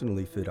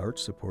personally fit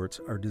arch supports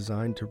are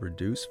designed to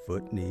reduce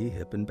foot, knee,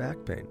 hip, and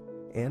back pain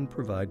and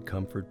provide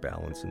comfort,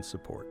 balance, and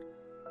support.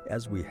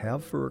 As we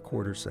have for a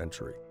quarter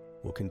century,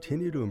 we'll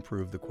continue to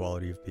improve the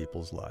quality of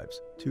people's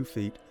lives, 2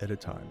 feet at a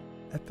time,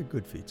 at the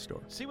Good Feet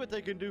store. See what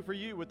they can do for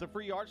you with the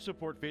free arch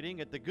support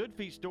fitting at the Good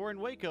Feet store in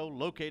Waco,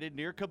 located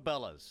near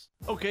Cabela's.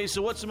 Okay,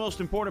 so what's the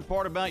most important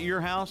part about your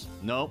house?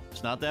 Nope,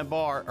 it's not that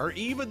bar or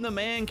even the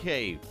man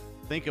cave.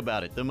 Think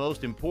about it. The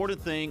most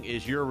important thing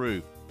is your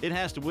roof. It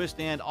has to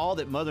withstand all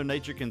that Mother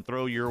Nature can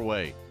throw your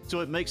way. So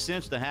it makes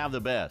sense to have the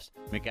best.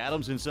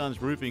 McAdams &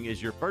 Sons Roofing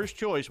is your first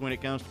choice when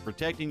it comes to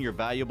protecting your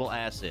valuable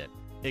asset.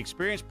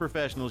 Experienced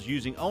professionals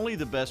using only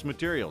the best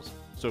materials.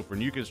 So for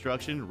new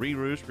construction,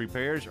 re-roofs,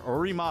 repairs, or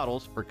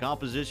remodels for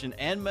composition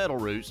and metal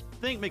roofs,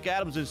 think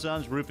McAdams &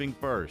 Sons Roofing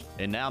first.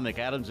 And now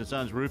McAdams &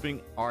 Sons Roofing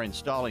are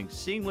installing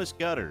seamless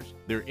gutters.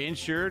 They're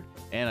insured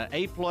and an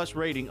A+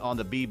 rating on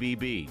the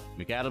BBB.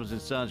 McAdams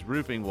 & Sons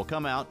Roofing will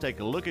come out, take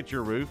a look at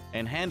your roof,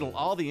 and handle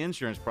all the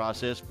insurance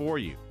process for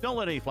you. Don't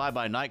let any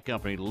fly-by-night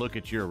company look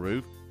at your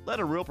roof. Let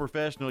a real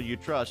professional you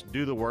trust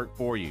do the work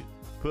for you.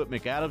 Put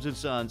McAdams &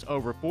 Sons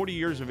over 40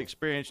 years of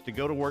experience to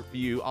go to work for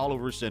you all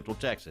over Central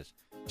Texas.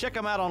 Check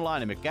them out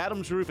online at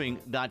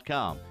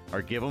McAdamsRoofing.com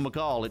or give them a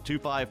call at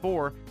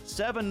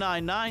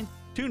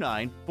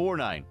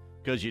 254-799-2949,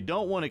 because you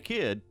don't want a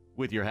kid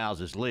with your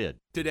house's lid.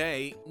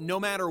 Today, no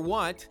matter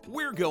what,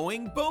 we're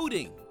going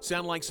boating.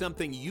 Sound like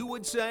something you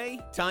would say?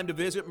 Time to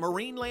visit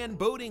Marineland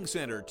Boating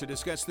Center to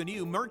discuss the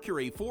new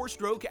Mercury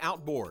 4-stroke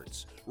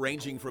outboards.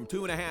 Ranging from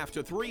 2.5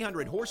 to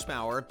 300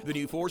 horsepower, the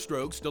new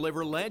 4-strokes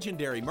deliver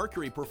legendary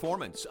Mercury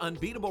performance,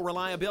 unbeatable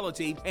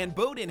reliability, and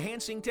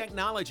boat-enhancing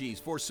technologies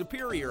for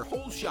superior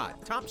whole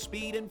shot, top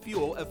speed, and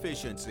fuel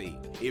efficiency.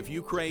 If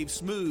you crave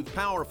smooth,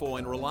 powerful,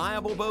 and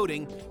reliable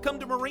boating,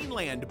 come to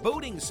Marineland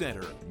Boating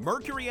Center.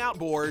 Mercury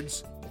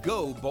outboards.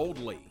 Go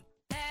boldly.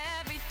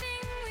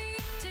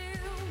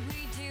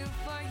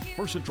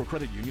 First Central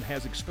Credit Union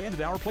has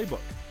expanded our playbook.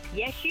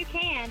 Yes, you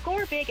can.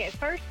 Score big at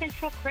First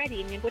Central Credit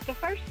Union with the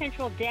First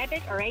Central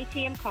debit or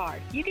ATM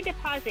card. You can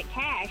deposit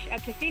cash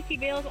up to 50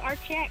 bills or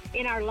checks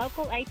in our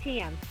local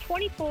ATMs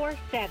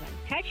 24/7.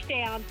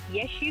 Touchdown,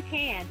 yes you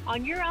can,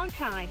 on your own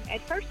time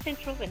at First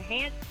Central's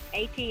enhanced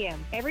ATM.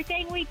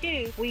 Everything we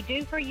do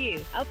for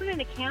you. Open an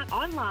account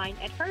online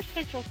at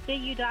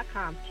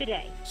firstcentralcu.com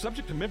today.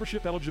 Subject to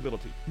membership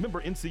eligibility.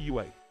 Member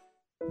NCUA.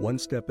 One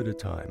step at a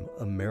time,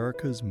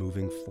 America's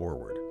moving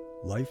forward.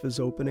 Life is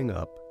opening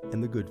up,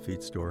 and the Good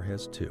Feet store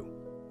has too.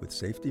 With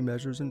safety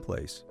measures in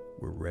place,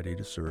 we're ready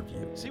to serve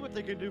you. See what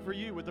they can do for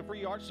you with the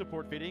free arch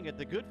support fitting at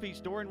the Good Feet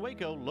store in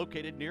Waco,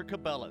 located near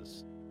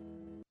Cabela's.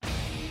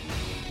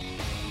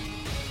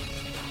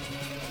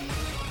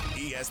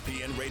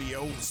 ESPN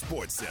Radio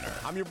Sports Center.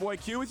 I'm your boy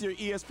Q with your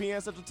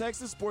ESPN Central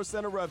Texas Sports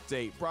Center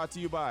update, brought to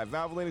you by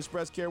Valvoline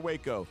Express Care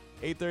Waco.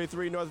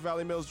 833 North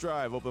Valley Mills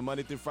Drive. Open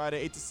Monday through Friday,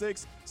 8 to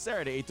 6,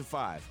 Saturday, 8 to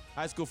 5.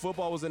 High school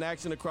football was in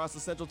action across the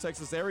Central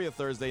Texas area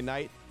Thursday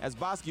night as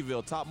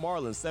Bosqueville topped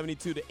Marlin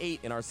 72-8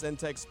 in our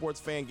Centex Sports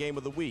Fan Game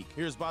of the Week.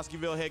 Here's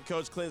Bosqueville head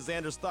coach Clint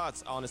Zander's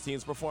thoughts on his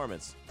team's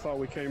performance. Thought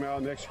we came out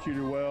and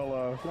executed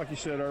well. Like you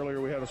said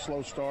earlier, we had a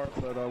slow start,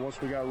 but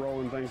once we got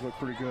rolling, things looked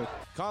pretty good.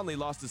 Conley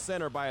lost to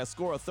center by a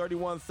score of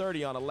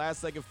 31-30 on a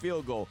last-second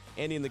field goal,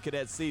 ending the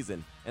cadet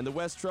season. And the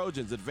West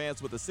Trojans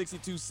advanced with a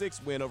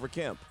 62-6 win over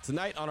Kemp.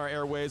 Tonight on our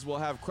airways, we'll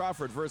have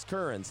Crawford versus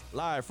Currens,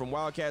 live from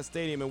Wildcat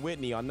Stadium in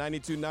Whitney on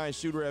 92.9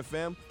 Shooter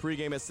FM.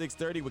 Pregame at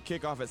 6:30 with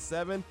kickoff at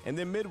 7. And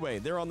then midway,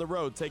 they're on the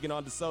road taking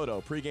on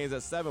DeSoto. Pregame's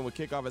at 7 with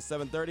kickoff at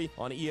 7:30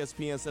 on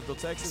ESPN Central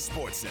Texas.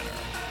 Sports Center,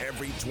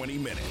 every 20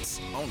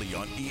 minutes, only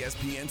on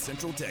ESPN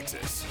Central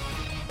Texas.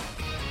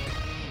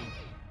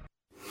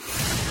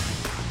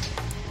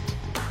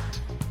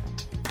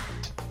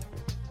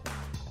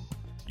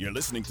 You're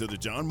listening to The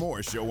John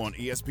Morris Show on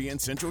ESPN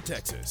Central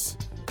Texas.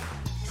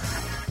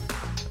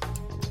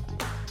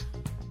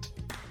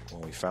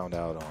 When we found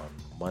out on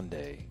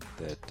Monday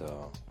that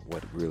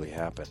what really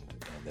happened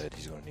and that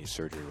he's going to need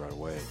surgery right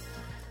away,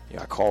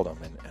 I called him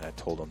and I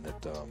told him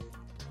that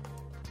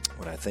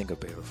when I think of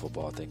Baylor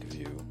football, I think of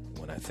you.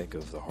 When I think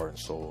of the heart and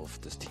soul of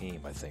this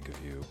team, I think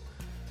of you.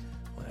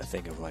 When I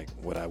think of like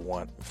what I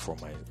want for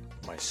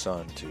my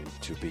son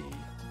to be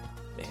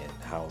and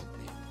how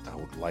I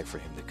would like for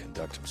him to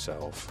conduct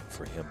himself,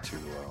 for him to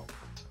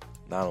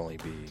not only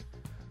be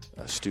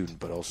a student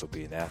but also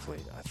be an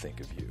athlete, I think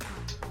of you.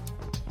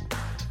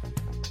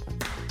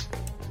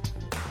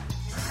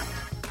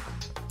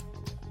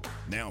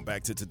 Now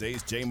back to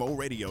today's JMO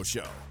Radio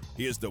Show.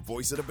 Here's the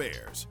voice of the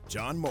Bears,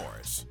 John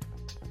Morris.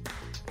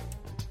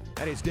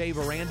 That is Dave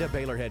Aranda,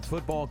 Baylor head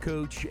football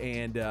coach,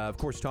 and, of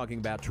course, talking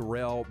about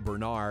Terrell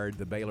Bernard,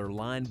 the Baylor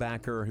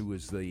linebacker who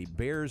was the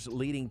Bears'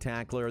 leading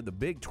tackler, the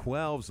Big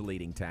 12's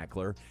leading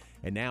tackler,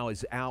 and now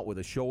is out with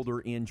a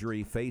shoulder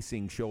injury,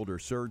 facing shoulder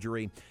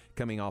surgery,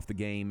 coming off the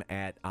game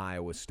at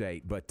Iowa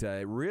State. But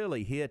it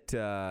really hit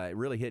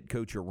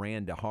Coach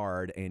Aranda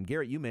hard. And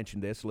Garrett, you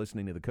mentioned this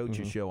listening to the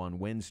coaches show on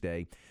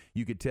Wednesday.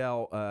 You could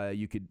tell,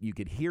 you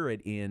could hear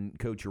it in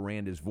Coach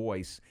Aranda's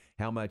voice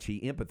how much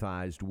he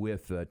empathized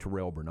with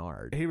Terrell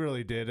Bernard. He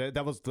really did.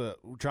 That was the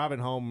driving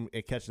home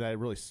and catching that. It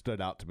really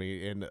stood out to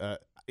me. And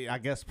I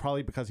guess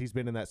probably because he's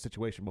been in that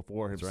situation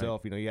before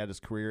himself. Right. He had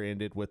his career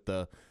ended with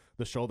the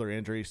shoulder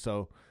injury.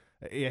 So,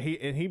 yeah,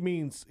 he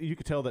means, you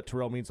could tell that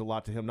Terrell means a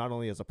lot to him, not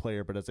only as a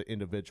player, but as an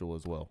individual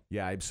as well.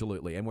 Yeah,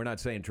 absolutely. And we're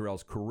not saying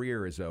Terrell's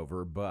career is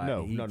over,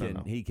 but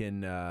he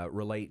can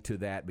relate to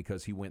that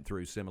because he went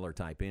through similar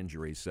type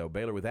injuries. So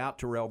Baylor without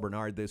Terrell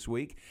Bernard this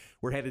week.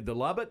 We're headed to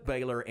Lubbock,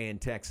 Baylor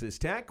and Texas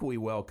Tech. We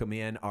welcome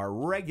in our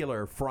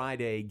regular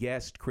Friday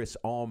guest. Chris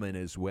Allman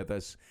is with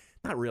us.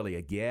 Not really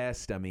a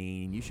guest. I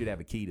mean, you should have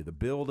a key to the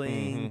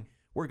building. Mm-hmm.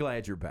 We're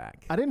glad you're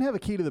back. I didn't have a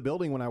key to the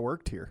building when I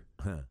worked here.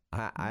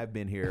 I've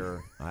been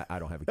here. I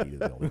don't have a key to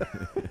the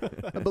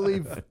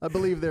building. I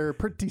believe they're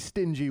pretty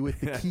stingy with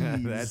the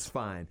keys. That's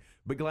fine.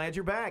 But glad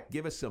you're back.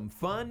 Give us some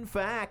fun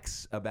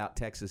facts about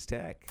Texas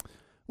Tech.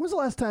 When was the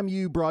last time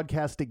you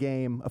broadcast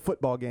a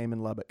football game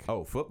in Lubbock?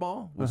 Oh,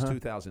 football? It was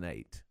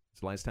 2008.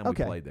 It's the last time we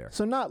played there.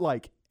 So not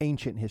like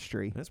ancient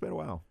history. It's been a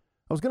while.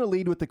 I was going to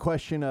lead with the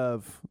question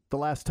of the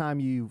last time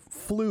you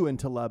flew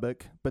into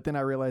Lubbock, but then I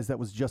realized that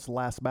was just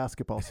last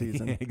basketball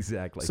season.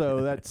 Exactly.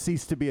 So that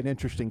ceased to be an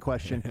interesting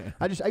question.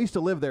 I used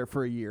to live there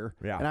for a year,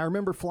 and I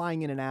remember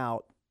flying in and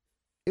out.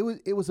 It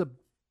was a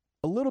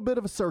little bit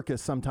of a circus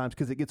sometimes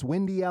because it gets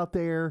windy out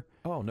there.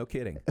 Oh, no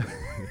kidding.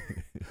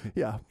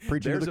 Yeah,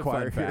 preaching to the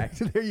choir. Fun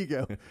fact. There you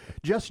go.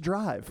 Just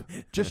drive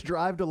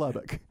to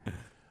Lubbock.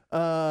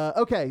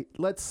 Okay,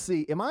 let's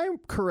see. Am I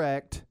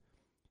correct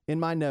in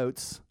my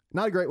notes?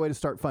 Not a great way to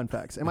start fun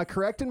facts. Am I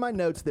correct in my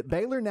notes that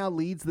Baylor now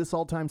leads this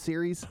all-time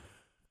series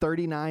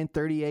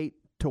 39-38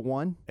 to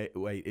 1?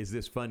 Wait, is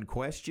this fun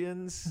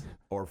questions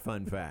or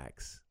fun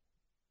facts?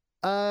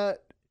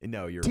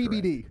 No, you're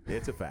TBD. Correct.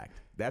 It's a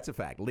fact. That's a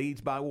fact. Leads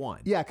by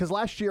 1. Yeah, because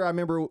last year I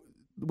remember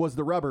was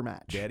the rubber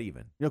match. Dead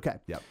even. Okay.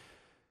 Yep.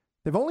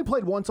 They've only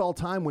played once all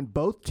time when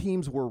both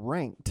teams were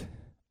ranked.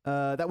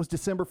 That was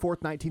December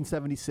 4th,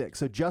 1976,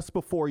 so just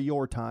before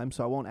your time,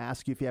 so I won't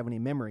ask you if you have any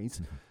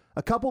memories.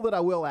 A couple that I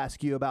will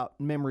ask you about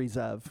memories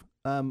of.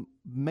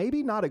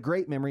 Maybe not a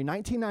great memory.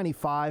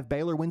 1995,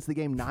 Baylor wins the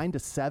game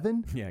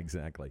 9-7. Yeah,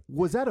 exactly.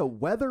 Was that a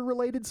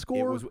weather-related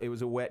score? It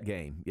was a wet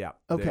game. Yeah.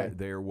 Okay.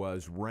 There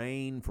was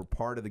rain for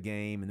part of the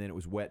game, and then it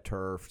was wet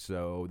turf,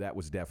 so that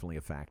was definitely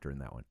a factor in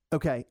that one.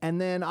 Okay,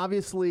 and then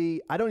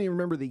obviously, I don't even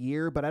remember the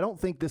year, but I don't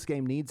think this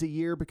game needs a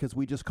year because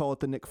we just call it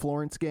the Nick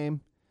Florence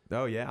game.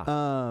 Oh yeah.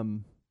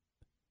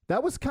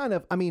 That was kind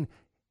of. I mean,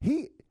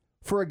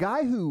 for a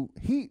guy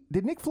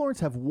did Nick Florence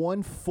have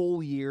one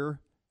full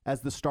year as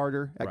the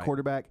starter at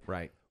quarterback?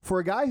 Right. For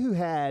a guy who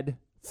had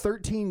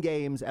 13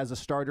 games as a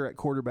starter at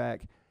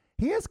quarterback,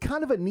 he has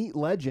kind of a neat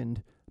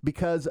legend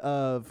because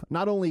of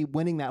not only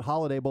winning that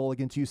Holiday Bowl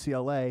against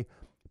UCLA,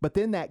 but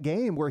then that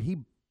game where he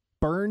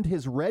burned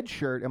his red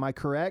shirt. Am I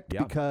correct?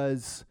 Yeah.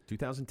 Because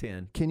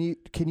 2010. Can you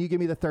give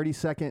me the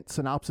 30-second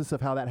synopsis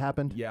of how that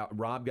happened? Yeah,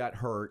 Rob got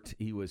hurt.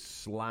 He was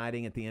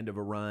sliding at the end of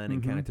a run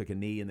and kind of took a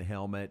knee in the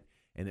helmet,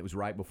 and it was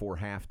right before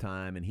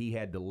halftime, and he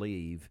had to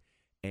leave.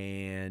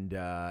 And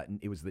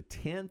it was the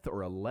 10th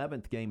or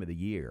 11th game of the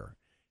year,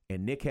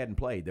 and Nick hadn't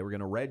played. They were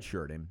going to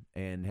redshirt him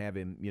and have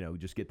him,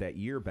 just get that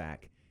year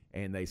back.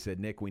 And they said,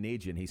 Nick, we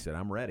need you. And he said,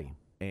 I'm ready.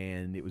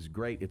 And it was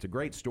great. It's a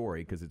great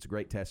story because it's a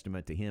great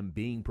testament to him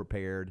being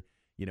prepared,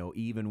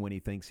 even when he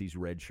thinks he's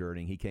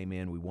redshirting. He came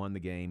in, we won the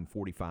game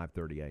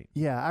 45-38.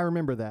 Yeah, I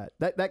remember that.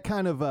 That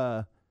kind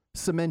of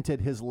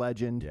cemented his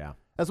legend. Yeah.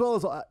 As well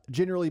as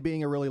generally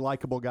being a really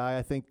likable guy.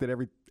 I think that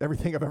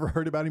everything I've ever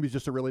heard about him, he's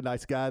just a really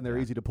nice guy, and they're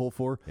easy to pull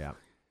for. Yeah.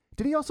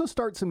 Did he also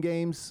start some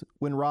games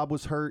when Rob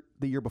was hurt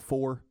the year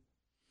before?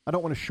 I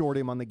don't want to short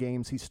him on the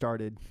games he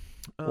started.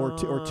 Or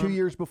 2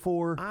 years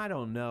before? I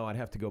don't know. I'd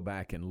have to go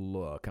back and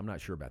look. I'm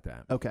not sure about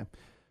that. Okay.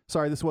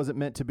 Sorry, this wasn't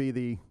meant to be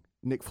the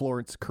Nick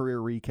Florence career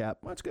recap.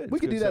 Well, that's good. We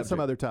It's could good do that subject. some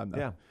other time, though.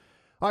 Yeah.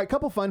 All right, a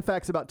couple fun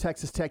facts about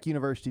Texas Tech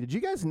University. Did you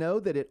guys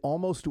know that it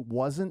almost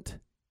wasn't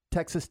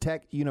Texas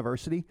Tech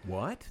University?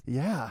 What?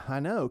 Yeah, I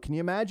know. Can you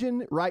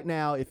imagine right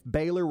now if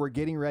Baylor were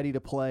getting ready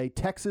to play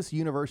Texas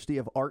University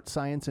of Art,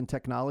 Science, and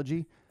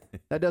Technology?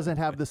 That doesn't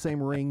have the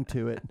same ring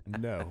to it.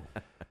 No.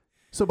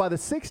 So by the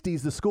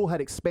 60s, the school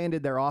had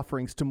expanded their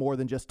offerings to more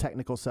than just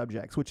technical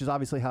subjects, which is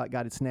obviously how it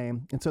got its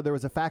name. And so there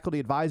was a faculty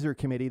advisory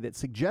committee that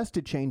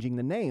suggested changing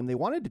the name. They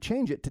wanted to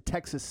change it to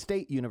Texas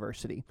State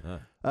University,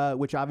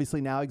 which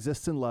obviously now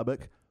exists in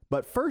Lubbock,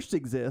 but first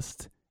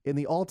exists in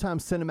the all-time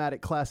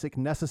cinematic classic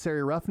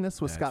Necessary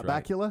Roughness with Scott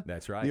Bakula.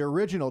 That's right. The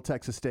original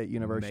Texas State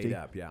University. Made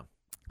up, yeah.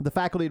 The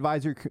faculty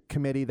advisory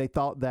committee, they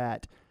thought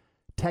that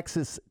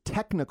Texas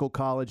Technical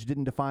College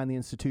didn't define the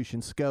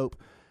institution's scope.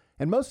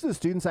 And most of the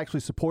students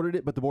actually supported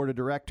it, but the board of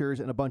directors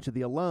and a bunch of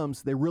the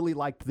alums, they really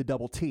liked the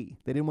double T.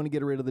 They didn't want to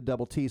get rid of the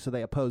double T, so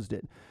they opposed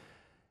it.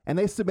 And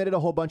they submitted a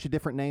whole bunch of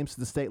different names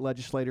to the state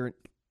legislature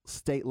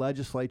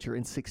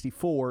in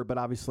 64, but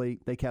obviously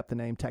they kept the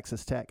name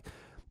Texas Tech.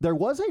 There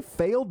was a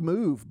failed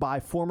move by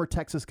former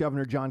Texas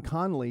Governor John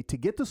Connally to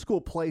get the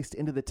school placed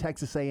into the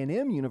Texas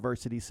A&M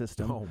University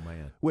system. Oh,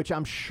 man. Which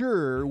I'm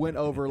sure went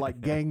over like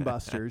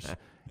gangbusters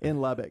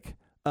in Lubbock.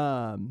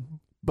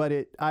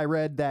 But I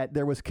read that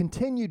there was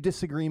continued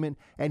disagreement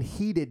and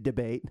heated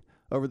debate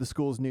over the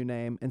school's new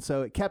name, and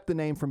so it kept the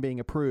name from being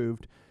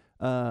approved.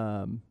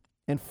 And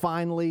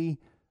finally,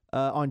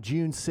 on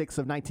June 6th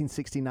of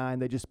 1969,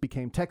 they just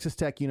became Texas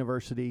Tech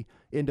University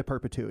into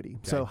perpetuity.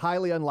 Okay. So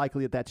highly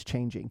unlikely that that's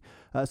changing.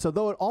 So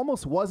though it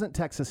almost wasn't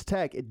Texas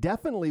Tech, it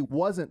definitely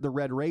wasn't the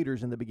Red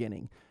Raiders in the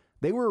beginning.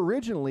 They were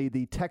originally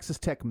the Texas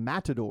Tech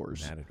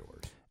Matadors.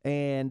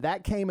 And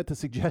that came at the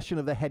suggestion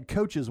of the head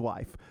coach's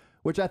wife,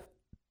 which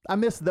I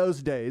miss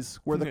those days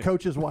where the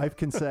coach's wife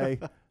can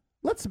say,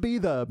 let's be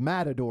the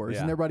Matadors.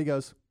 Yeah. And everybody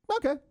goes,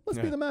 okay, let's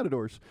be the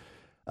Matadors.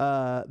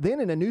 Then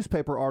in a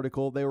newspaper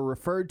article, they were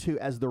referred to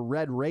as the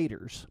Red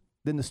Raiders.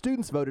 Then the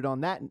students voted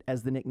on that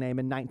as the nickname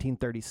in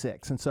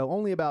 1936. And so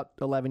only about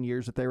 11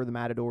 years that they were the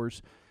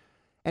Matadors.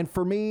 And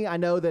for me, I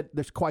know that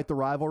there's quite the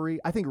rivalry.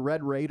 I think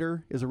Red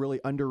Raider is a really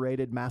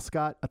underrated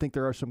mascot. I think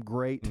there are some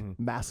great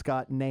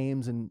mascot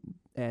names and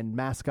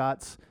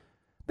mascots.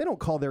 They don't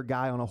call their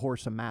guy on a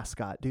horse a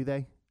mascot, do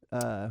they?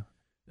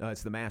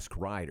 It's the Masked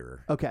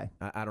Rider. Okay.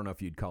 I don't know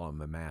if you'd call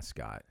him a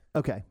mascot.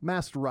 Okay.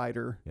 Masked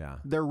Rider. Yeah.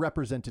 They're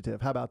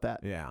representative. How about that?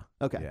 Yeah.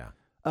 Okay. Yeah.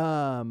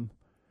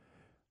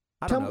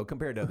 I don't know.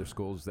 Compared to other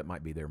schools, that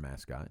might be their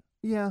mascot.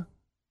 Yeah.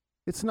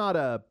 It's not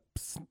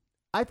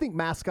I think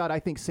mascot, I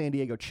think San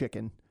Diego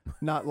Chicken,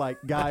 not like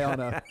guy on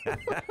a.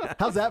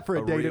 How's that for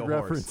a dated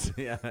reference?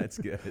 Yeah, that's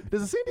good.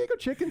 Does the San Diego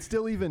Chicken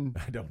still even.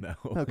 I don't know.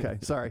 Okay.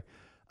 Sorry.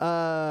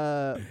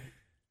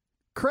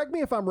 Correct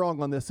me if I'm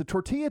wrong on this. The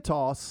tortilla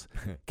toss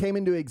came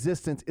into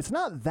existence. It's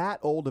not that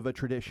old of a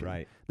tradition.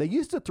 Right. They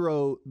used to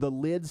throw the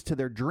lids to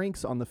their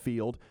drinks on the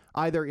field,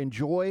 either in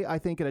joy, I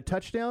think, at a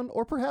touchdown,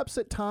 or perhaps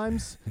at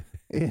times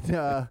in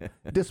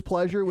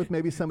displeasure with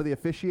maybe some of the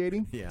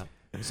officiating. Yeah.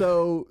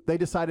 So they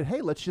decided,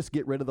 hey, let's just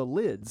get rid of the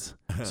lids.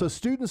 So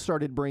students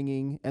started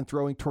bringing and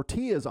throwing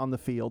tortillas on the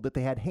field that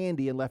they had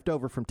handy and left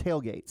over from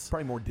tailgates.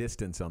 Probably more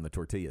distance on the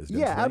tortillas. Don't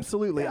Yeah, you think?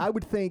 absolutely. Yeah. I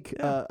would think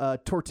a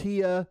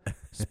tortilla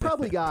has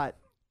probably got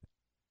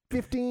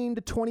 15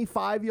 to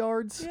 25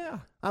 yards. Yeah.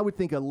 I would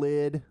think a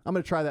lid. I'm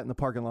going to try that in the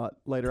parking lot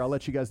later. I'll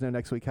let you guys know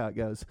next week how it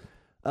goes.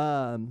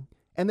 And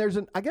there's,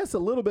 I guess, a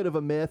little bit of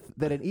a myth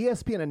that an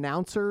ESPN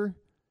announcer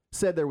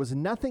said there was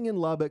nothing in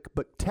Lubbock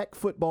but Tech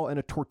football and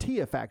a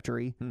tortilla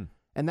factory,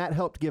 and that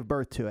helped give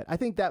birth to it. I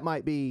think that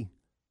might be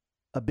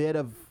a bit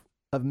of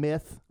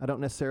myth. I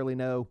don't necessarily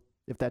know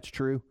if that's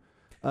true.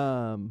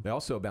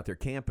 Also about their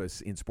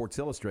campus in Sports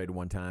Illustrated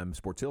one time,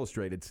 Sports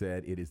Illustrated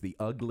said it is the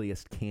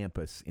ugliest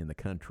campus in the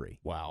country.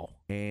 Wow.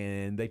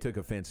 And they took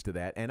offense to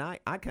that. And I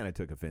kind of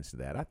took offense to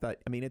that. I thought,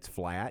 it's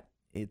flat.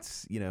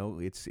 It's,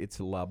 it's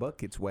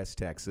Lubbock. It's West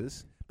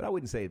Texas. But I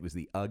wouldn't say it was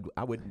the ugly.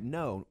 I would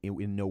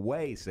in no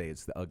way say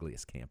it's the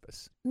ugliest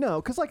campus.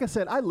 No, because like I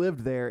said, I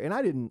lived there, and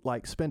I didn't,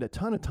 spend a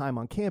ton of time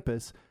on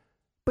campus.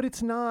 but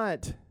it's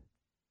not.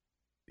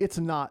 It's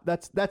not.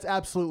 That's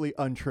absolutely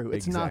untrue.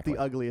 It's not the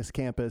ugliest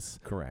campus.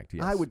 Correct.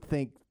 Yes. I would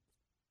think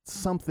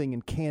something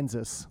in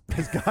Kansas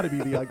has got to be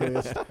the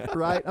ugliest,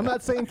 right? I'm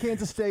not saying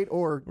Kansas State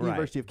or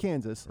University of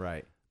Kansas,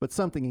 right? But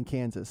something in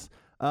Kansas.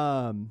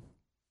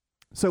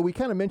 So we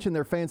kind of mentioned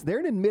their fans. They're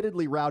an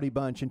admittedly rowdy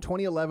bunch. In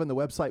 2011, the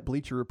website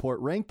Bleacher Report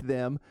ranked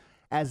them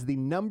as the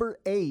number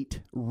 8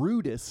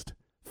 rudest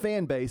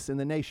fan base in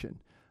the nation.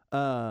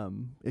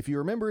 If you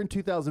remember in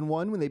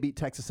 2001 when they beat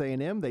Texas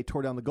A&M, they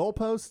tore down the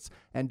goalposts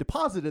and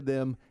deposited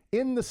them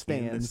in the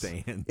stands,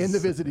 in the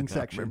visiting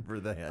section. I remember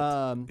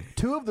that.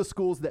 2 of the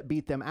schools that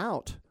beat them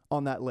out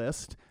on that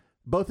list,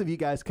 both of you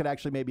guys could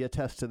actually maybe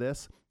attest to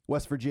this.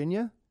 West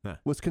Virginia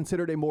was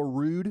considered a more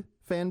rude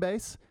fan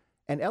base.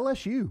 And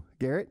LSU,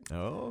 Garrett.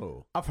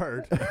 Oh. I've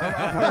heard. I've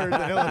heard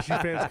that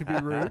LSU fans can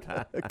be rude.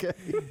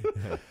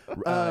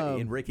 Okay.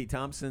 In Ricky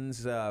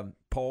Thompson's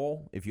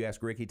poll, if you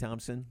ask Ricky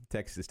Thompson,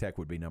 Texas Tech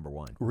would be number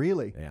 1.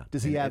 Really? Yeah.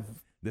 Does he have...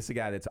 This is a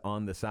guy that's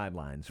on the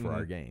sidelines for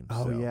our games.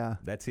 Oh, so yeah.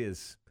 That's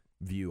his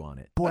view on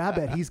it. Boy, I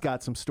bet he's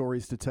got some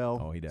stories to tell.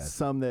 Oh, he does.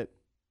 Some that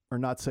are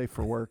not safe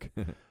for work.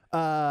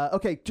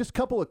 Okay, just a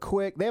couple of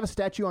quick... They have a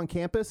statue on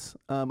campus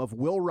of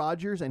Will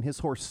Rogers and his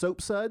horse Soap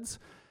Suds.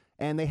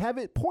 And they have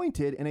it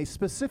pointed in a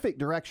specific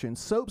direction.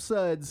 Soap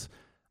Suds,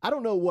 I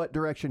don't know what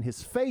direction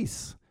his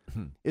face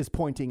is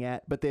pointing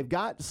at, but they've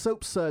got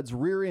Soap Suds'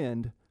 rear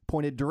end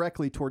pointed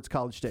directly towards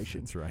College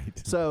Station. That's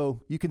right. So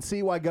you can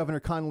see why Governor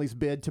Connolly's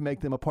bid to make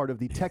them a part of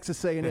the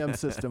Texas A&M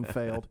system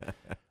failed.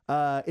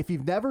 If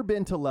you've never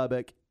been to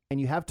Lubbock and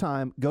you have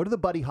time, go to the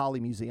Buddy Holly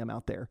Museum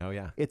out there. Oh,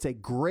 yeah. It's a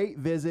great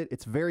visit.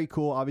 It's very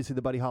cool. Obviously,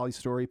 the Buddy Holly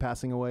story,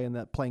 passing away in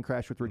that plane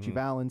crash with Richie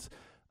Valens.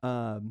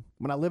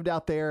 When I lived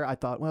out there, I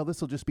thought, well,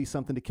 this will just be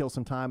something to kill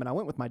some time. And I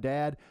went with my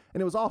dad,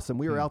 and it was awesome.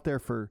 We were out there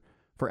for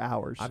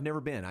hours. I've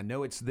never been. I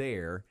know it's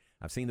there.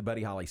 I've seen the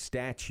Buddy Holly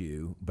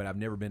statue, but I've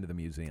never been to the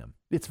museum.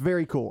 It's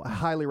very cool. I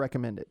highly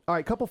recommend it. All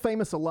right, couple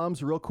famous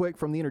alums real quick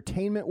from the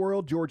entertainment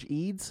world. George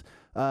Eads,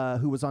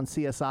 who was on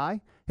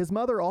CSI. His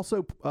mother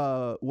also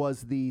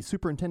was the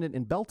superintendent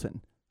in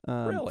Belton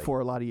for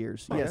a lot of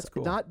years. Oh, yes, that's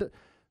cool.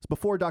 It's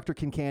before Dr.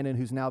 Kincannon,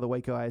 who's now the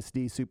Waco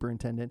ISD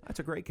superintendent. That's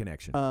a great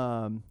connection.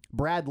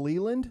 Brad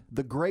Leland,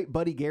 the great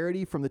Buddy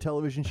Garrity from the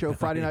television show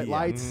Friday Night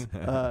Lights.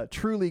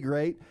 Truly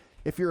great.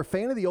 If you're a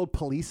fan of the old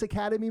Police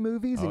Academy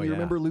movies and you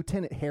remember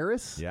Lieutenant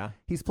Harris,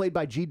 he's played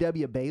by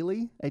G.W.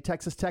 Bailey, a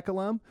Texas Tech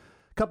alum.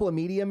 A couple of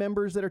media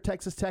members that are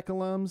Texas Tech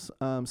alums.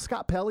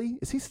 Scott Pelley,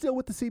 is he still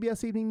with the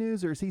CBS Evening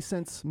News, or has he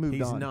since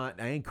moved on? He's not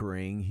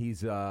anchoring.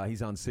 He's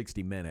on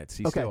 60 Minutes.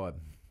 He's still a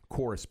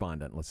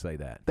correspondent, let's say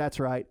that. That's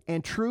right.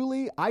 And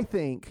truly, I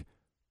think,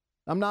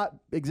 I'm not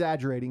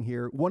exaggerating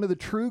here, one of the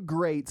true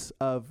greats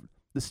of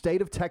the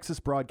state of Texas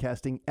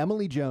broadcasting,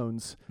 Emily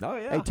Jones,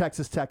 a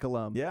Texas Tech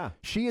alum. Yeah.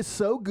 She is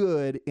so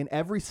good in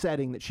every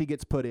setting that she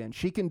gets put in.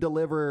 She can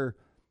deliver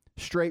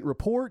straight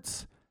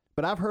reports,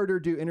 but I've heard her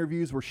do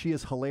interviews where she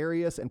is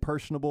hilarious and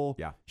personable.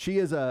 Yeah.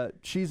 She's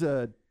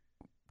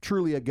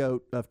truly a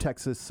goat of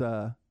Texas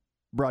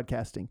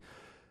broadcasting.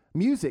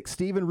 Music,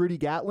 Steve and Rudy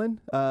Gatlin,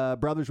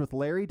 brothers with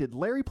Larry. Did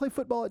Larry play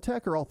football at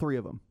Tech, or all 3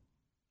 of them?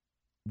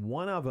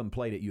 One of them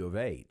played at U of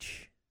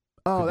H.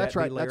 Oh, that's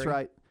right. That's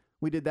right.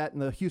 We did that in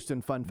the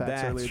Houston Fun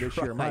Facts earlier this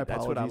year. My apologies.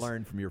 That's what I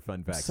learned from your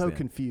Fun Facts. So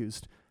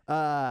confused.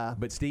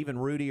 But Steve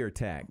and Rudy are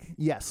Tech.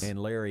 Yes. And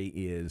Larry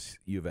is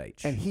U of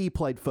H. And he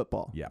played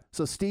football. Yeah.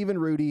 So Steve and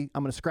Rudy,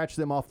 I'm going to scratch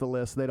them off the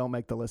list. They don't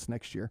make the list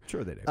next year.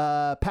 Sure they do.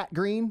 Pat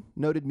Green,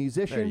 noted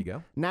musician. There you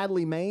go.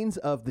 Natalie Maines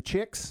of the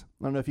Chicks.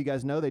 I don't know if you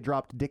guys know, they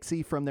dropped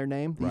Dixie from their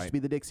name. They used to be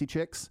the Dixie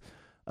Chicks.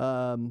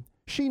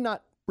 She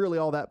not really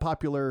all that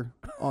popular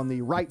on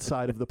the right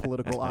side of the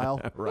political aisle.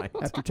 Right.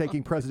 After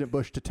taking President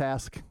Bush to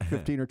task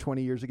 15 or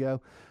 20 years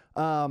ago.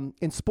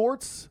 In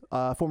sports,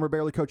 former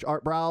Bearly coach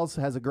Art Briles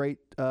has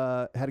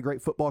had a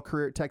great football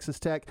career at Texas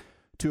Tech.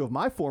 2 of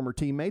my former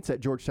teammates at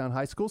Georgetown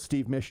High School,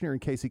 Steve Mishner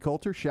and Casey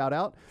Coulter, shout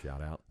out.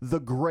 Shout out. The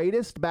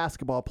greatest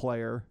basketball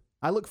player,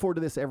 I look forward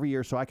to this every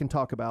year so I can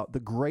talk about the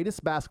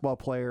greatest basketball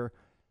player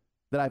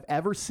that I've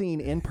ever seen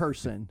in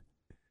person,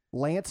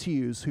 Lance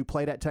Hughes, who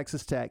played at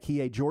Texas Tech. He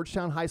a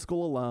Georgetown High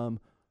School alum,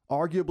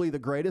 arguably the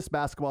greatest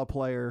basketball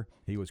player.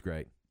 He was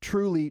great.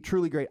 Truly,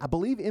 truly great. I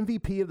believe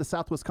MVP of the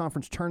Southwest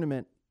Conference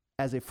Tournament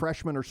as a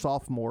freshman or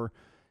sophomore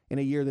in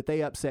a year that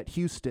they upset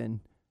Houston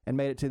and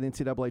made it to the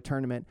NCAA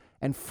tournament.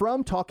 And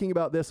from talking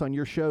about this on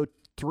your show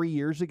 3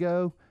 years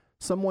ago,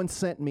 someone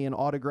sent me an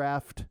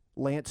autographed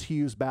Lance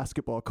Hughes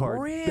basketball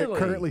card that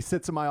currently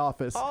sits in my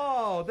office.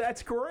 Oh,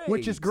 that's great.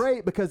 Which is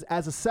great because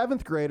as a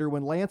 7th grader,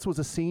 when Lance was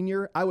a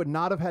senior, I would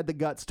not have had the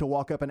guts to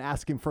walk up and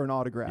ask him for an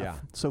autograph. Yeah.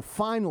 So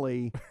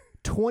finally,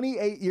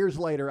 28 years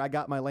later, I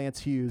got my Lance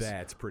Hughes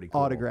That's pretty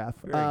cool. autograph.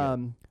 Very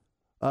good.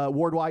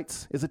 Ward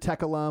Whites is a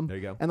Tech alum. There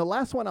you go. And the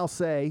last one I'll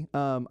say,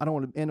 I don't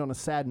want to end on a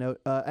sad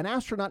note, an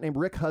astronaut named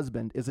Rick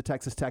Husband is a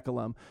Texas Tech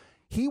alum.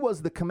 He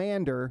was the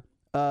commander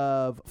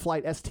of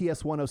flight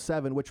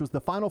STS-107, which was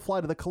the final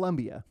flight of the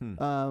Columbia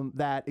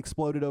that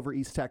exploded over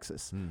East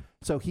Texas.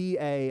 So he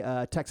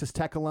a Texas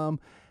Tech alum.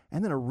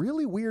 And then a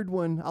really weird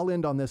one, I'll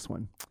end on this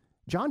one.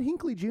 John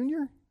Hinckley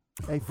Jr.,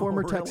 a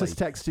former Really? Texas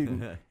Tech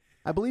student.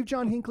 I believe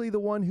John Hinckley, the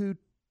one who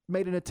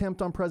made an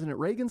attempt on President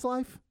Reagan's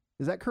life.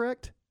 Is that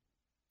correct?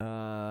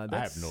 That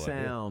have no idea.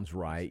 sounds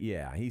right.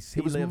 Yeah, he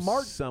was lives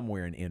Mark-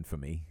 somewhere in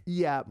infamy.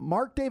 Yeah,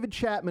 Mark David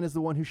Chapman is the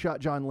one who shot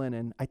John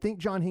Lennon. I think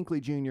John Hinckley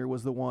Jr.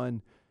 was the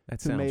one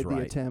That who sounds made right.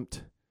 the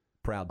attempt.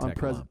 Proud on Tech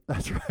president. alum.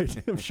 That's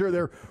right. I'm sure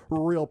they're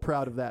real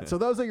proud of that. So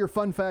those are your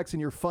fun facts and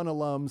your fun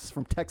alums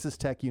from Texas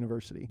Tech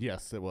University.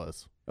 Yes, it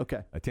was.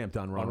 Okay. Attempt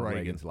on Ronald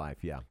Reagan. Reagan's life.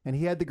 Yeah. And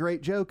he had the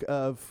great joke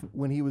of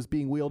when he was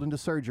being wheeled into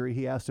surgery,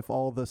 he asked if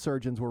all the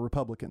surgeons were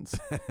Republicans.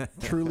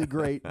 Truly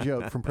great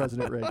joke from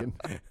President Reagan.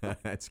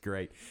 That's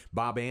great.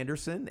 Bob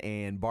Anderson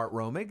and Bart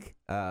Romig,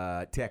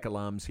 Tech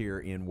alums here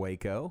in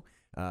Waco,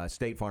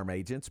 State Farm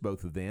agents,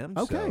 both of them.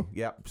 Okay. So,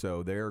 yep.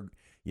 So they're,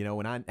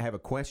 when I have a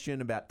question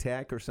about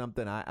tech or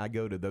something, I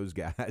go to those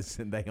guys,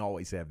 and they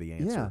always have the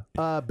answer.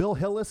 Yeah. Bill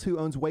Hillis, who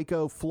owns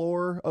Waco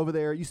Floor over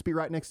there, used to be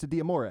right next to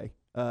Diamore.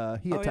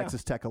 He a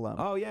Texas Tech alum.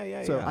 Oh,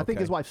 yeah. So I think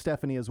Okay. his wife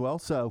Stephanie as well.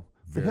 So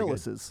the Very good.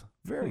 Hillises.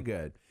 Very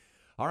good.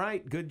 All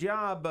right, good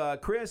job,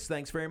 Chris.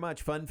 Thanks very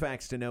much. Fun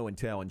facts to know and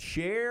tell, and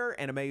share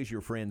and amaze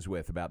your friends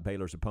with about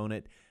Baylor's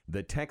opponent,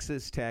 the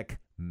Texas Tech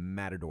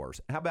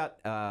Matadors. How about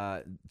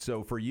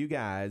so for you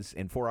guys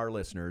and for our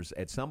listeners,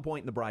 at some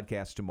point in the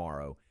broadcast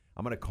tomorrow,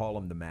 I'm going to call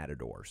them the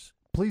Matadors.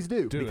 Please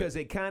do. Because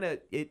it kind of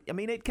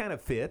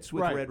fits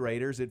with Right. Red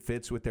Raiders. It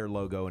fits with their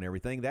logo and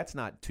everything. That's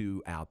not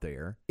too out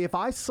there. If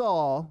I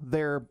saw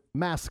their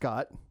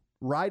mascot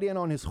ride in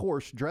on his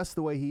horse dressed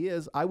the way he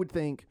is, I would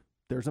think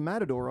there's a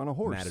Matador on a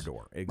horse.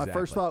 Matador, My exactly.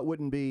 first thought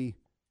wouldn't be,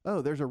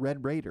 oh, there's a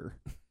Red Raider.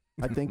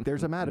 I think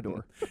there's a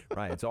Matador.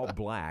 Right. It's all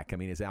black. I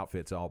mean, his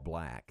outfit's all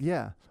black.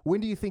 Yeah.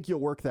 When do you think you'll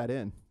work that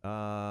in?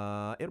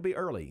 It'll be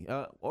early.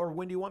 Or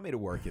when do you want me to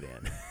work it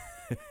in?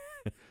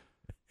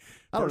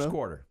 I don't First know.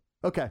 quarter.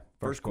 Okay.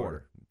 First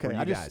quarter. Okay. For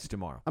you guys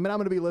tomorrow. I mean, I'm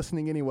going to be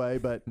listening anyway,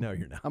 but No,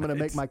 you're not. I'm going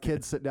to make my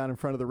kids sit down in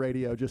front of the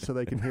radio just so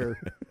they can hear.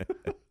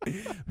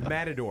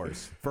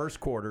 Matadors, first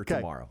quarter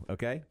tomorrow,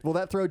 okay? Will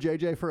that throw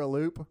JJ for a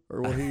loop,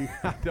 or will he?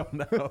 I don't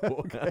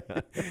know.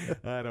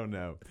 I don't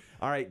know.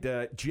 All right,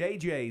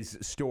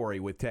 JJ's story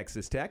with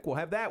Texas Tech. We'll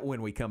have that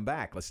when we come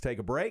back. Let's take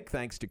a break.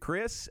 Thanks to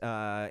Chris,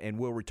 and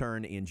we'll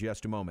return in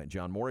just a moment.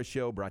 John Morris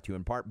Show, brought to you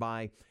in part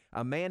by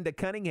Amanda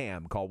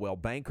Cunningham, Caldwell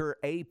Banker,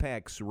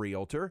 Apex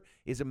Realtor.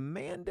 Is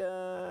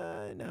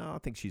Amanda? No, I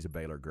think she's a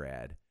Baylor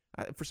grad.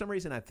 For some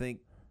reason, I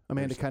think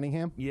Amanda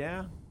Cunningham?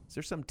 Yeah. Is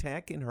there some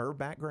tech in her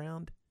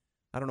background?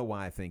 I don't know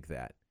why I think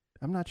that.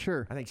 I'm not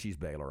sure. I think she's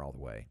Baylor all the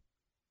way.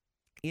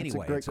 That's a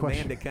Anyway, great it's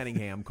question. Amanda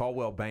Cunningham,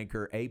 Caldwell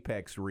Banker,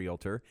 Apex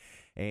Realtor.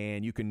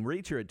 And you can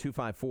reach her at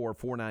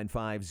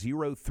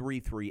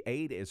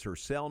 254-495-0338 is her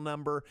cell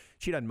number.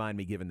 She doesn't mind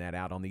me giving that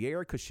out on the air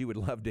because she would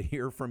love to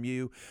hear from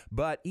you.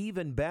 But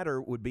even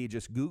better would be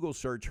just Google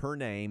search her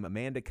name,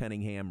 Amanda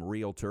Cunningham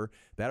Realtor.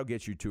 That'll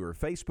get you to her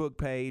Facebook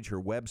page, her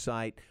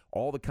website,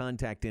 all the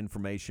contact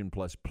information,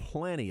 plus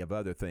plenty of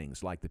other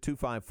things like the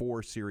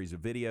 254 series of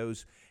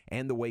videos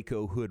and the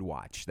Waco Hood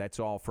Watch. That's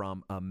all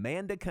from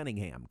Amanda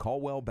Cunningham,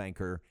 Caldwell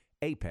Banker,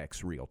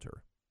 Apex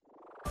Realtor.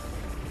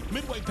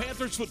 Midway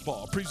Panthers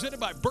football presented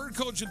by Bird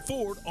Coach and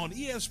Ford on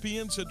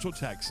ESPN Central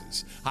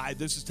Texas. Hi,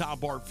 this is Tom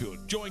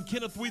Barfield. Join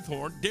Kenneth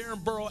Weathorn,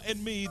 Darren Burrow,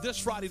 and me this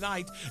Friday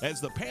night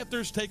as the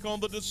Panthers take on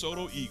the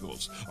DeSoto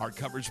Eagles. Our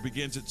coverage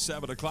begins at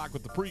 7 o'clock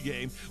with the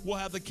pregame. We'll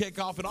have the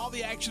kickoff and all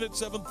the action at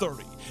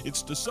 7:30.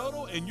 It's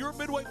DeSoto and your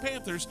Midway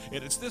Panthers,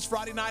 and it's this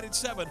Friday night at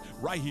 7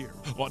 right here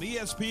on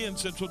ESPN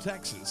Central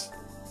Texas.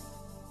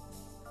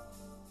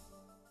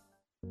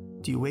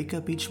 Do you wake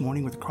up each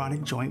morning with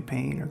chronic joint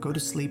pain or go to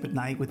sleep at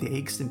night with the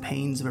aches and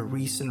pains of a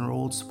recent or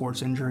old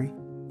sports injury?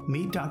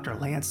 Meet Dr.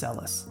 Lance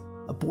Ellis,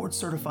 a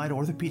board-certified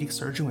orthopedic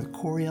surgeon with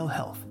Coriel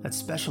Health that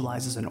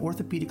specializes in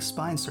orthopedic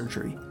spine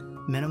surgery,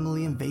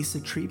 minimally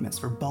invasive treatments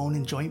for bone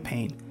and joint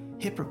pain,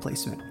 hip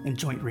replacement, and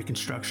joint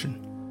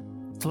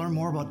reconstruction. To learn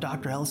more about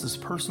Dr. Ellis's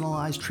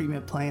personalized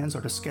treatment plans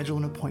or to schedule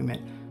an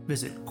appointment,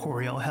 visit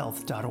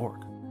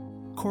CorielHealth.org.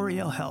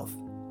 Coriel Health,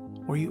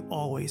 where you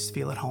always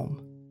feel at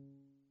home.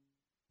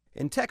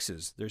 In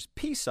Texas, there's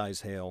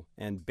pea-size hail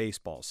and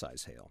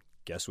baseball-size hail.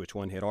 Guess which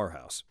one hit our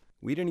house?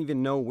 We didn't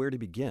even know where to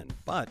begin,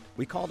 but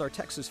we called our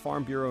Texas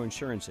Farm Bureau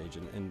insurance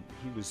agent, and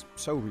he was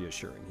so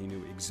reassuring. He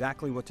knew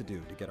exactly what to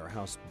do to get our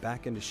house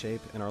back into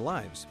shape and our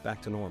lives back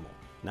to normal.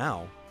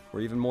 Now, we're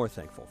even more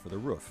thankful for the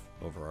roof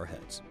over our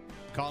heads.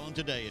 Call them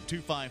today at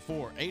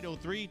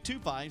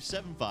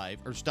 254-803-2575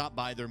 or stop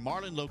by their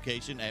Marlin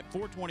location at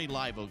 420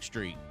 Live Oak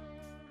Street.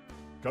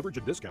 Coverage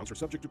and discounts are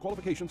subject to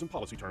qualifications and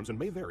policy terms and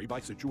may vary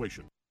by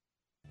situation.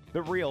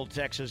 The Real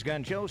Texas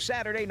Gun Show,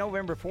 Saturday,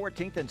 November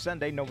 14th and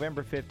Sunday,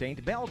 November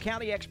 15th, Bell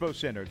County Expo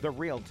Center. The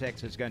Real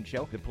Texas Gun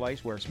Show, the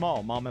place where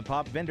small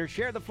mom-and-pop vendors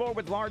share the floor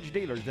with large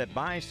dealers that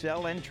buy,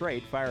 sell, and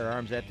trade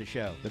firearms at the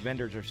show. The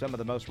vendors are some of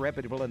the most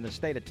reputable in the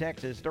state of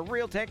Texas. The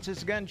Real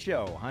Texas Gun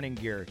Show, hunting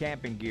gear,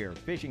 camping gear,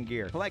 fishing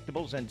gear,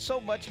 collectibles, and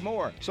so much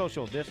more.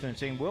 Social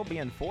distancing will be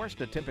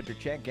enforced, a temperature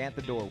check at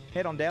the door.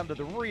 Head on down to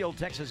the Real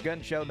Texas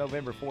Gun Show,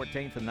 November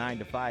 14th from 9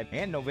 to 5,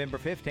 and November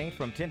 15th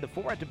from 10 to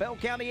 4 at the Bell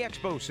County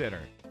Expo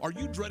Center. Are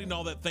you dreading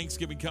all that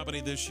Thanksgiving company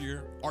this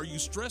year? Are you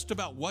stressed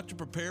about what to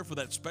prepare for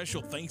that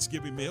special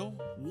Thanksgiving meal?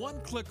 One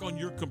click on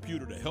your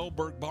computer to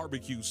Hellberg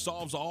Barbecue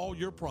solves all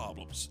your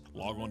problems.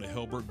 Log on to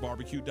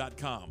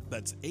hellbergbarbecue.com.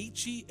 That's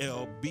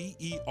HELBERG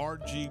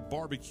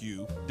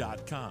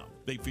barbecue.com.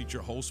 They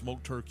feature whole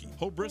smoked turkey,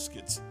 whole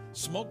briskets,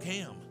 smoked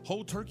ham,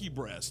 whole turkey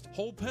breast,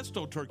 whole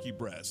pesto turkey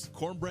breast,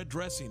 cornbread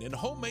dressing, and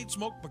homemade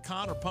smoked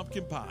pecan or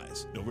pumpkin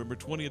pies. November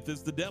 20th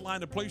is the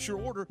deadline to place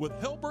your order with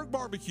Hellberg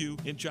Barbecue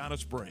in China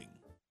Spring.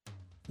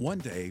 One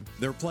day,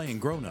 they're playing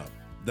grown-up.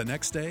 The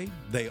next day,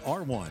 they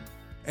are one.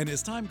 And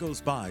as time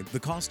goes by, the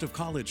cost of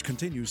college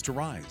continues to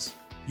rise.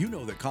 You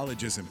know that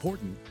college is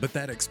important, but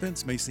that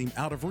expense may seem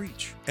out of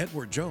reach.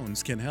 Edward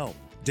Jones can help.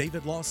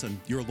 David Lawson,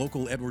 your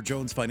local Edward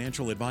Jones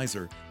financial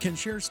advisor, can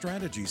share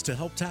strategies to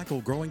help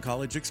tackle growing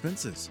college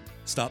expenses.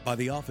 Stop by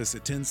the office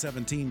at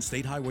 1017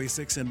 State Highway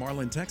 6 in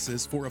Marlin,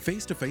 Texas for a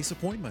face-to-face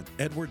appointment.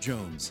 Edward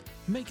Jones,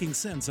 making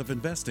sense of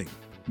investing.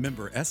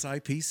 Member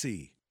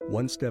SIPC.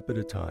 One step at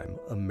a time,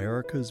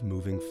 America's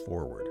moving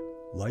forward.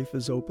 Life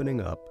is opening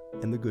up,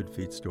 and the Good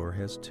Feet store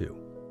has too.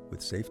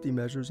 With safety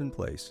measures in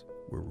place,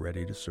 we're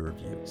ready to serve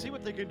you. See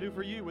what they can do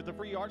for you with the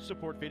free arch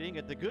support fitting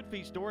at the Good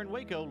Feet store in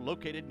Waco,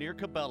 located near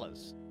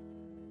Cabela's.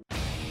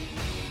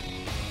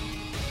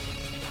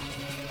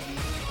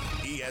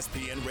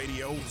 ESPN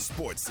Radio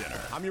Sports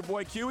Center. I'm your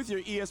boy Q with your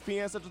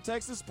ESPN Central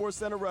Texas Sports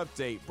Center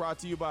update, brought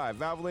to you by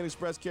Valvoline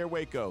Express Care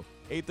Waco,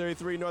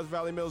 833 North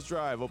Valley Mills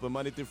Drive, open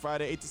Monday through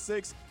Friday 8 to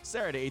 6,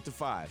 Saturday 8 to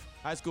 5.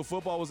 High school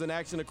football was in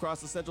action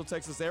across the Central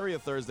Texas area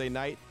Thursday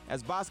night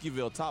as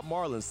Bosqueville topped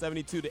Marlin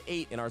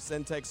 72-8 in our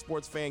Centex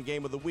Sports Fan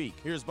Game of the Week.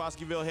 Here's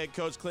Bosqueville head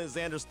coach Clint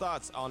Zander's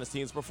thoughts on his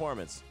team's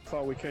performance.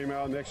 Thought we came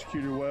out and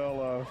executed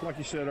well. Like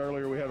you said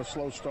earlier, we had a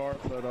slow start,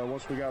 but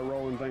once we got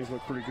rolling, things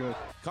looked pretty good.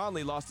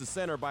 Conley lost to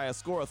center by a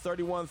score of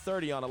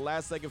 31-30 on a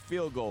last-second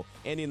field goal,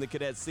 ending the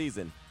cadet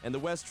season. And the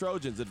West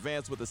Trojans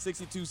advanced with a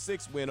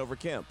 62-6 win over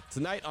Kemp.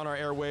 Tonight on our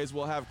airways,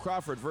 we'll have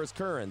Crawford versus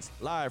Currens,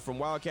 live from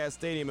Wildcat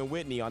Stadium in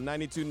Whitney on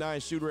 92.9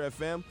 Shooter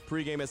FM.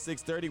 Pregame at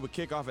 6:30 with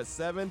kickoff at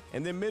 7.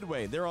 And then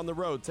midway, they're on the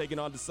road taking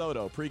on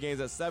DeSoto. Pregame's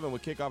at 7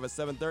 with kickoff at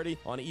 7:30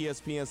 on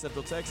ESPN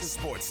Central Texas.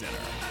 Sports Center,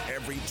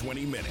 every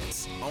 20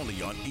 minutes,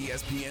 only on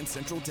ESPN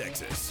Central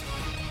Texas.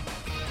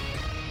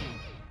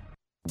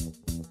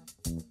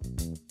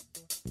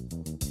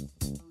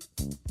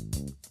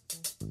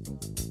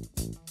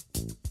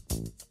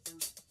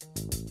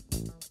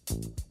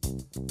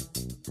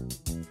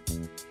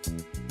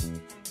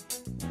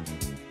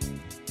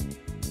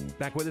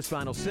 Back with this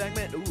final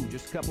segment.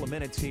 Just a couple of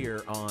minutes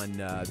here on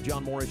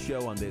John Morris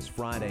Show on this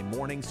Friday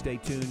morning. Stay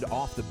tuned.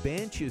 Off the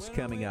Bench is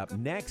coming up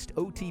next.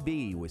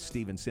 OTB with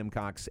Steven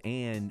Simcox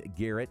and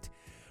Garrett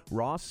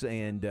Ross.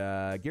 And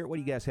Garrett, what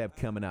do you guys have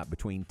coming up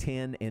between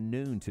 10 and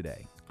noon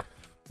today?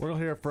 We're going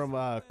to hear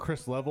from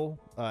Chris Level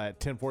at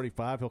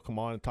 10:45. He'll come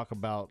on and talk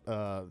about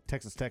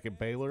Texas Tech and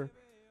Baylor.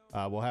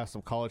 We'll have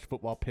some college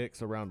football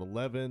picks around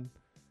 11.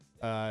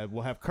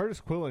 We'll have Curtis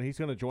Quillen. He's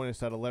going to join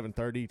us at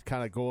 11:30 to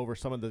kind of go over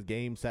some of the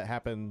games that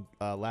happened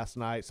last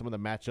night, some of the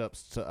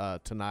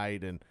matchups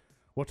tonight, and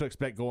what to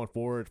expect going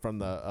forward from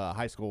the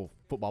high school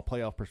football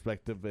playoff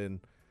perspective. And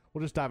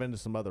we'll just dive into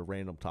some other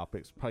random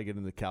topics, probably get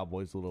into the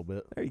Cowboys a little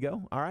bit. There you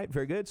go. All right,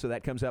 very good. So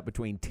that comes up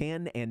between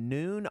 10 and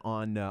noon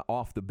on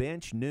Off the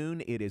Bench.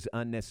 Noon, it is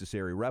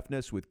Unnecessary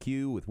Roughness with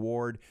Q, with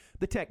Ward,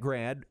 the Tech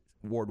grad,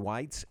 Ward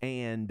Whites,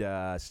 and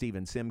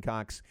Steven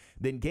Simcox.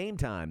 Then Game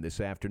Time this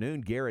afternoon.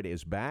 Garrett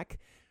is back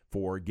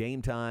for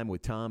Game Time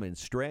with Tom and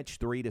Stretch,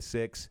 3 to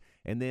 6.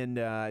 And then,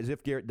 as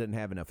if Garrett doesn't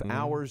have enough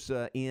hours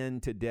in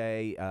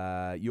today,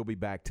 you'll be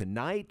back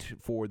tonight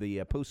for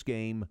the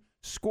post-game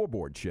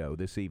scoreboard show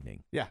this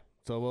evening. Yeah.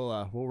 So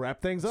we'll wrap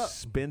things up.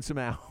 Spend some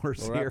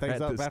hours here at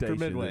the station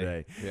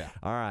today. Yeah.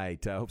 All right.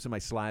 Hope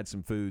somebody slides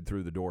some food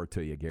through the door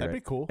to you, Garrett.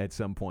 That'd be cool. At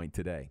some point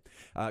today.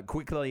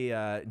 Quickly,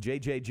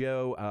 J.J.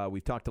 Joe,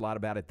 we've talked a lot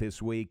about it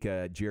this week.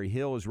 Jerry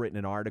Hill has written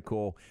an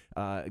article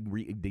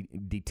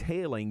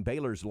detailing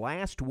Baylor's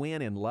last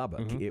win in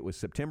Lubbock. Mm-hmm. It was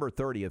September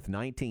 30th,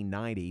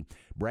 1990.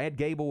 Brad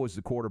Gable was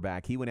the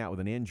quarterback. He went out with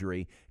an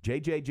injury.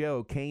 J.J.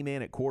 Joe came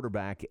in at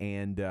quarterback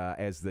and,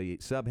 as the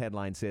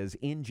sub-headline says,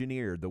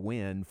 engineered the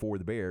win for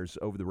the Bears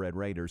over the Red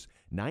Raiders.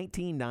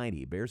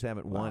 1990. Bears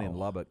haven't won in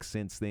Lubbock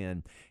since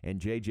then, and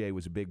J.J.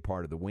 was a big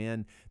part of the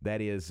win. That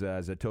is,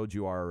 as I told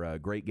you, our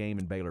great game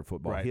in Baylor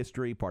football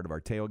history, part of our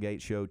tailgate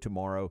show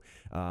tomorrow.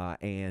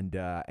 And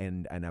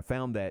I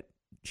found that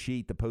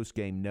sheet, the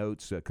post-game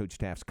notes, Coach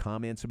Taft's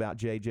comments about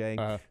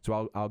J.J.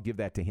 So I'll give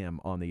that to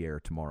him on the air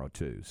tomorrow,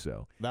 too.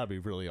 So that'd be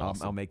really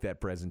awesome. I'll make that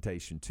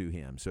presentation to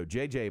him. So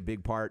J.J., a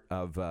big part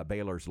of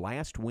Baylor's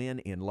last win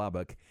in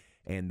Lubbock,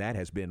 and that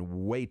has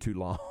been way too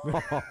long.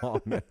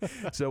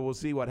 So we'll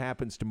see what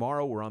happens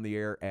tomorrow. We're on the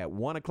air at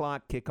 1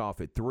 o'clock, kickoff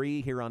at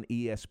 3 here on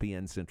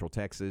ESPN Central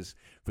Texas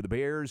for the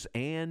Bears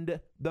and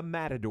the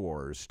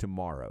Matadors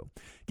tomorrow.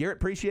 Garrett,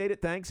 appreciate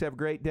it. Thanks. Have a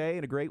great day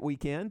and a great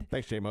weekend.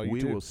 Thanks, J-Mo.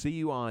 We will see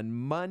you on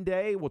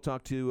Monday. We'll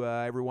talk to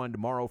everyone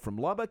tomorrow from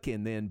Lubbock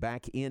and then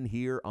back in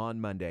here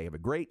on Monday. Have a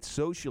great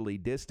socially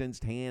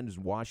distanced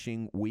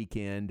hands-washing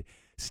weekend.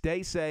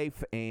 Stay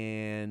safe,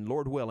 and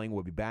Lord willing,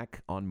 we'll be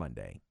back on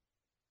Monday.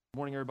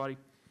 Morning, everybody.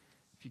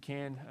 If you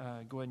can,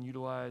 go ahead and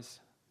utilize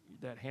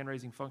that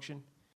hand-raising function.